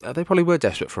 They probably were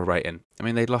desperate for a rating. I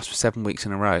mean, they'd lost for 7 weeks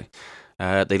in a row.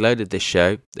 They loaded this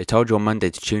show. They told you on Monday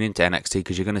to tune into NXT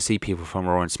because you're going to see people from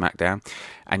Raw and SmackDown.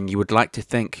 And you would like to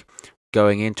think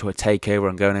going into a takeover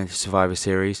and going into Survivor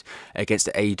Series against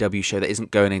the AEW show that isn't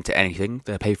going into anything.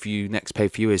 The next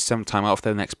pay-per-view is sometime after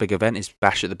the next big event is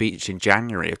Bash at the Beach in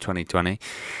January of 2020.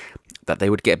 That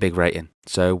they would get a big rating.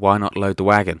 So why not load the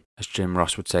wagon, as Jim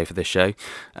Ross would say for this show.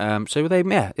 So they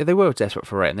were desperate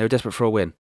for a rating. They were desperate for a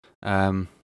win. Now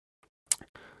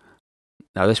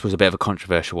this was a bit of a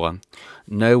controversial one.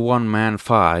 No One Man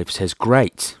 5 says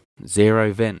great,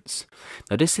 0 Vince.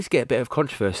 Now this did get a bit of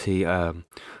controversy on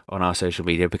our social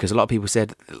media because a lot of people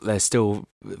said there's still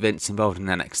Vince involved in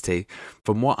NXT.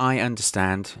 From what I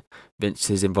understand,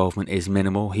 Vince's involvement is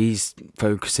minimal. He's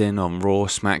focusing on Raw,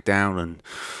 SmackDown, and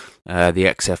the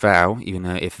XFL, even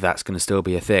though if that's going to still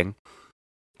be a thing.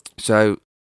 So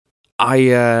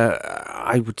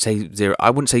I would say 0.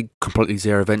 I wouldn't say completely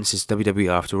 0 Vince. It's WWE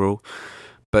after all,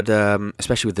 but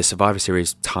especially with the Survivor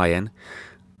Series tie-in.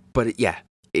 But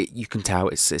you can tell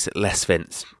it's less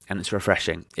Vince, and it's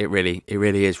refreshing. It really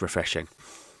is refreshing.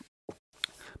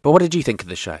 But what did you think of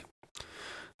the show?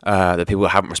 The people who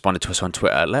haven't responded to us on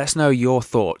Twitter, let us know your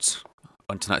thoughts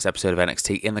on tonight's episode of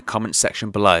NXT in the comments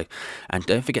section below, and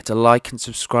don't forget to like and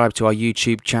subscribe to our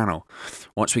YouTube channel.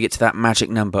 Once we get to that magic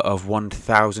number of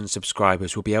 1,000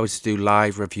 subscribers, we'll be able to do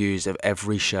live reviews of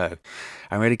every show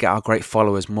and really get our great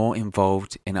followers more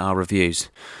involved in our reviews.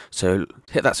 So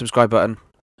hit that subscribe button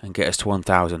and get us to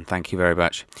 1,000. Thank you very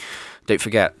much. Don't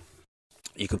forget,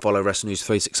 you can follow WrestleNews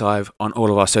 365 on all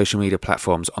of our social media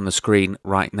platforms on the screen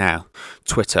right now.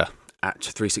 Twitter at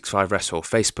 365Wrestle,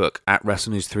 Facebook at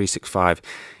WrestleNews365,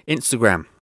 Instagram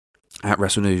at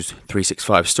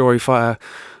WrestleNews365, Storyfire.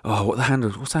 Oh, what's the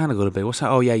handle going to be? What's that?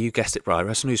 Oh yeah, you guessed it right.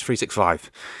 WrestleNews365.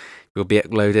 We'll be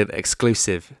uploading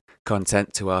exclusive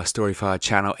content to our Storyfire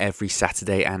channel every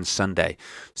Saturday and Sunday.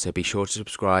 So be sure to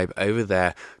subscribe over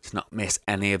there to not miss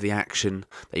any of the action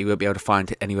that you won't be able to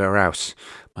find anywhere else.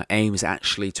 My aim is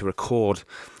actually to record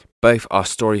both our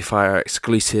Storyfire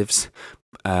exclusives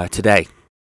today.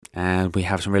 and we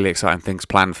have some really exciting things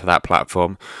planned for that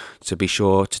platform. So be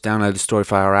sure to download the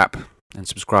Storyfire app and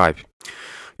subscribe.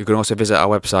 You can also visit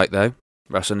our website though,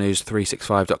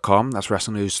 WrestleNews365.com. That's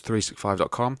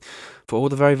WrestleNews365.com for all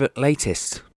the very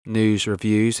latest news,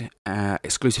 reviews,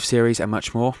 exclusive series, and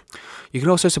much more. You can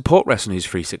also support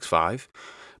WrestleNews365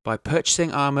 by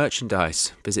purchasing our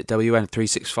merchandise. Visit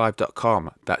WN365.com.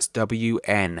 That's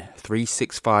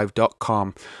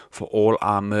WN365.com for all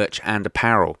our merch and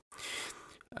apparel.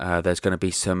 There's going to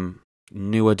be some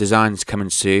newer designs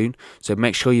coming soon, so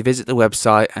make sure you visit the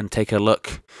website and take a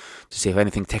look to see if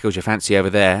anything tickles your fancy over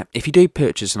there. If you do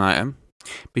purchase an item,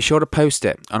 be sure to post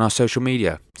it on our social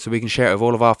media so we can share it with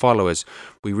all of our followers.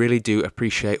 We really do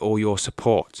appreciate all your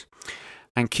support.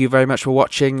 Thank you very much for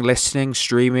watching, listening,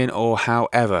 streaming, or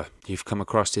however you've come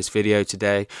across this video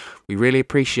today. We really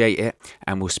appreciate it,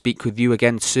 and we'll speak with you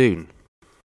again soon.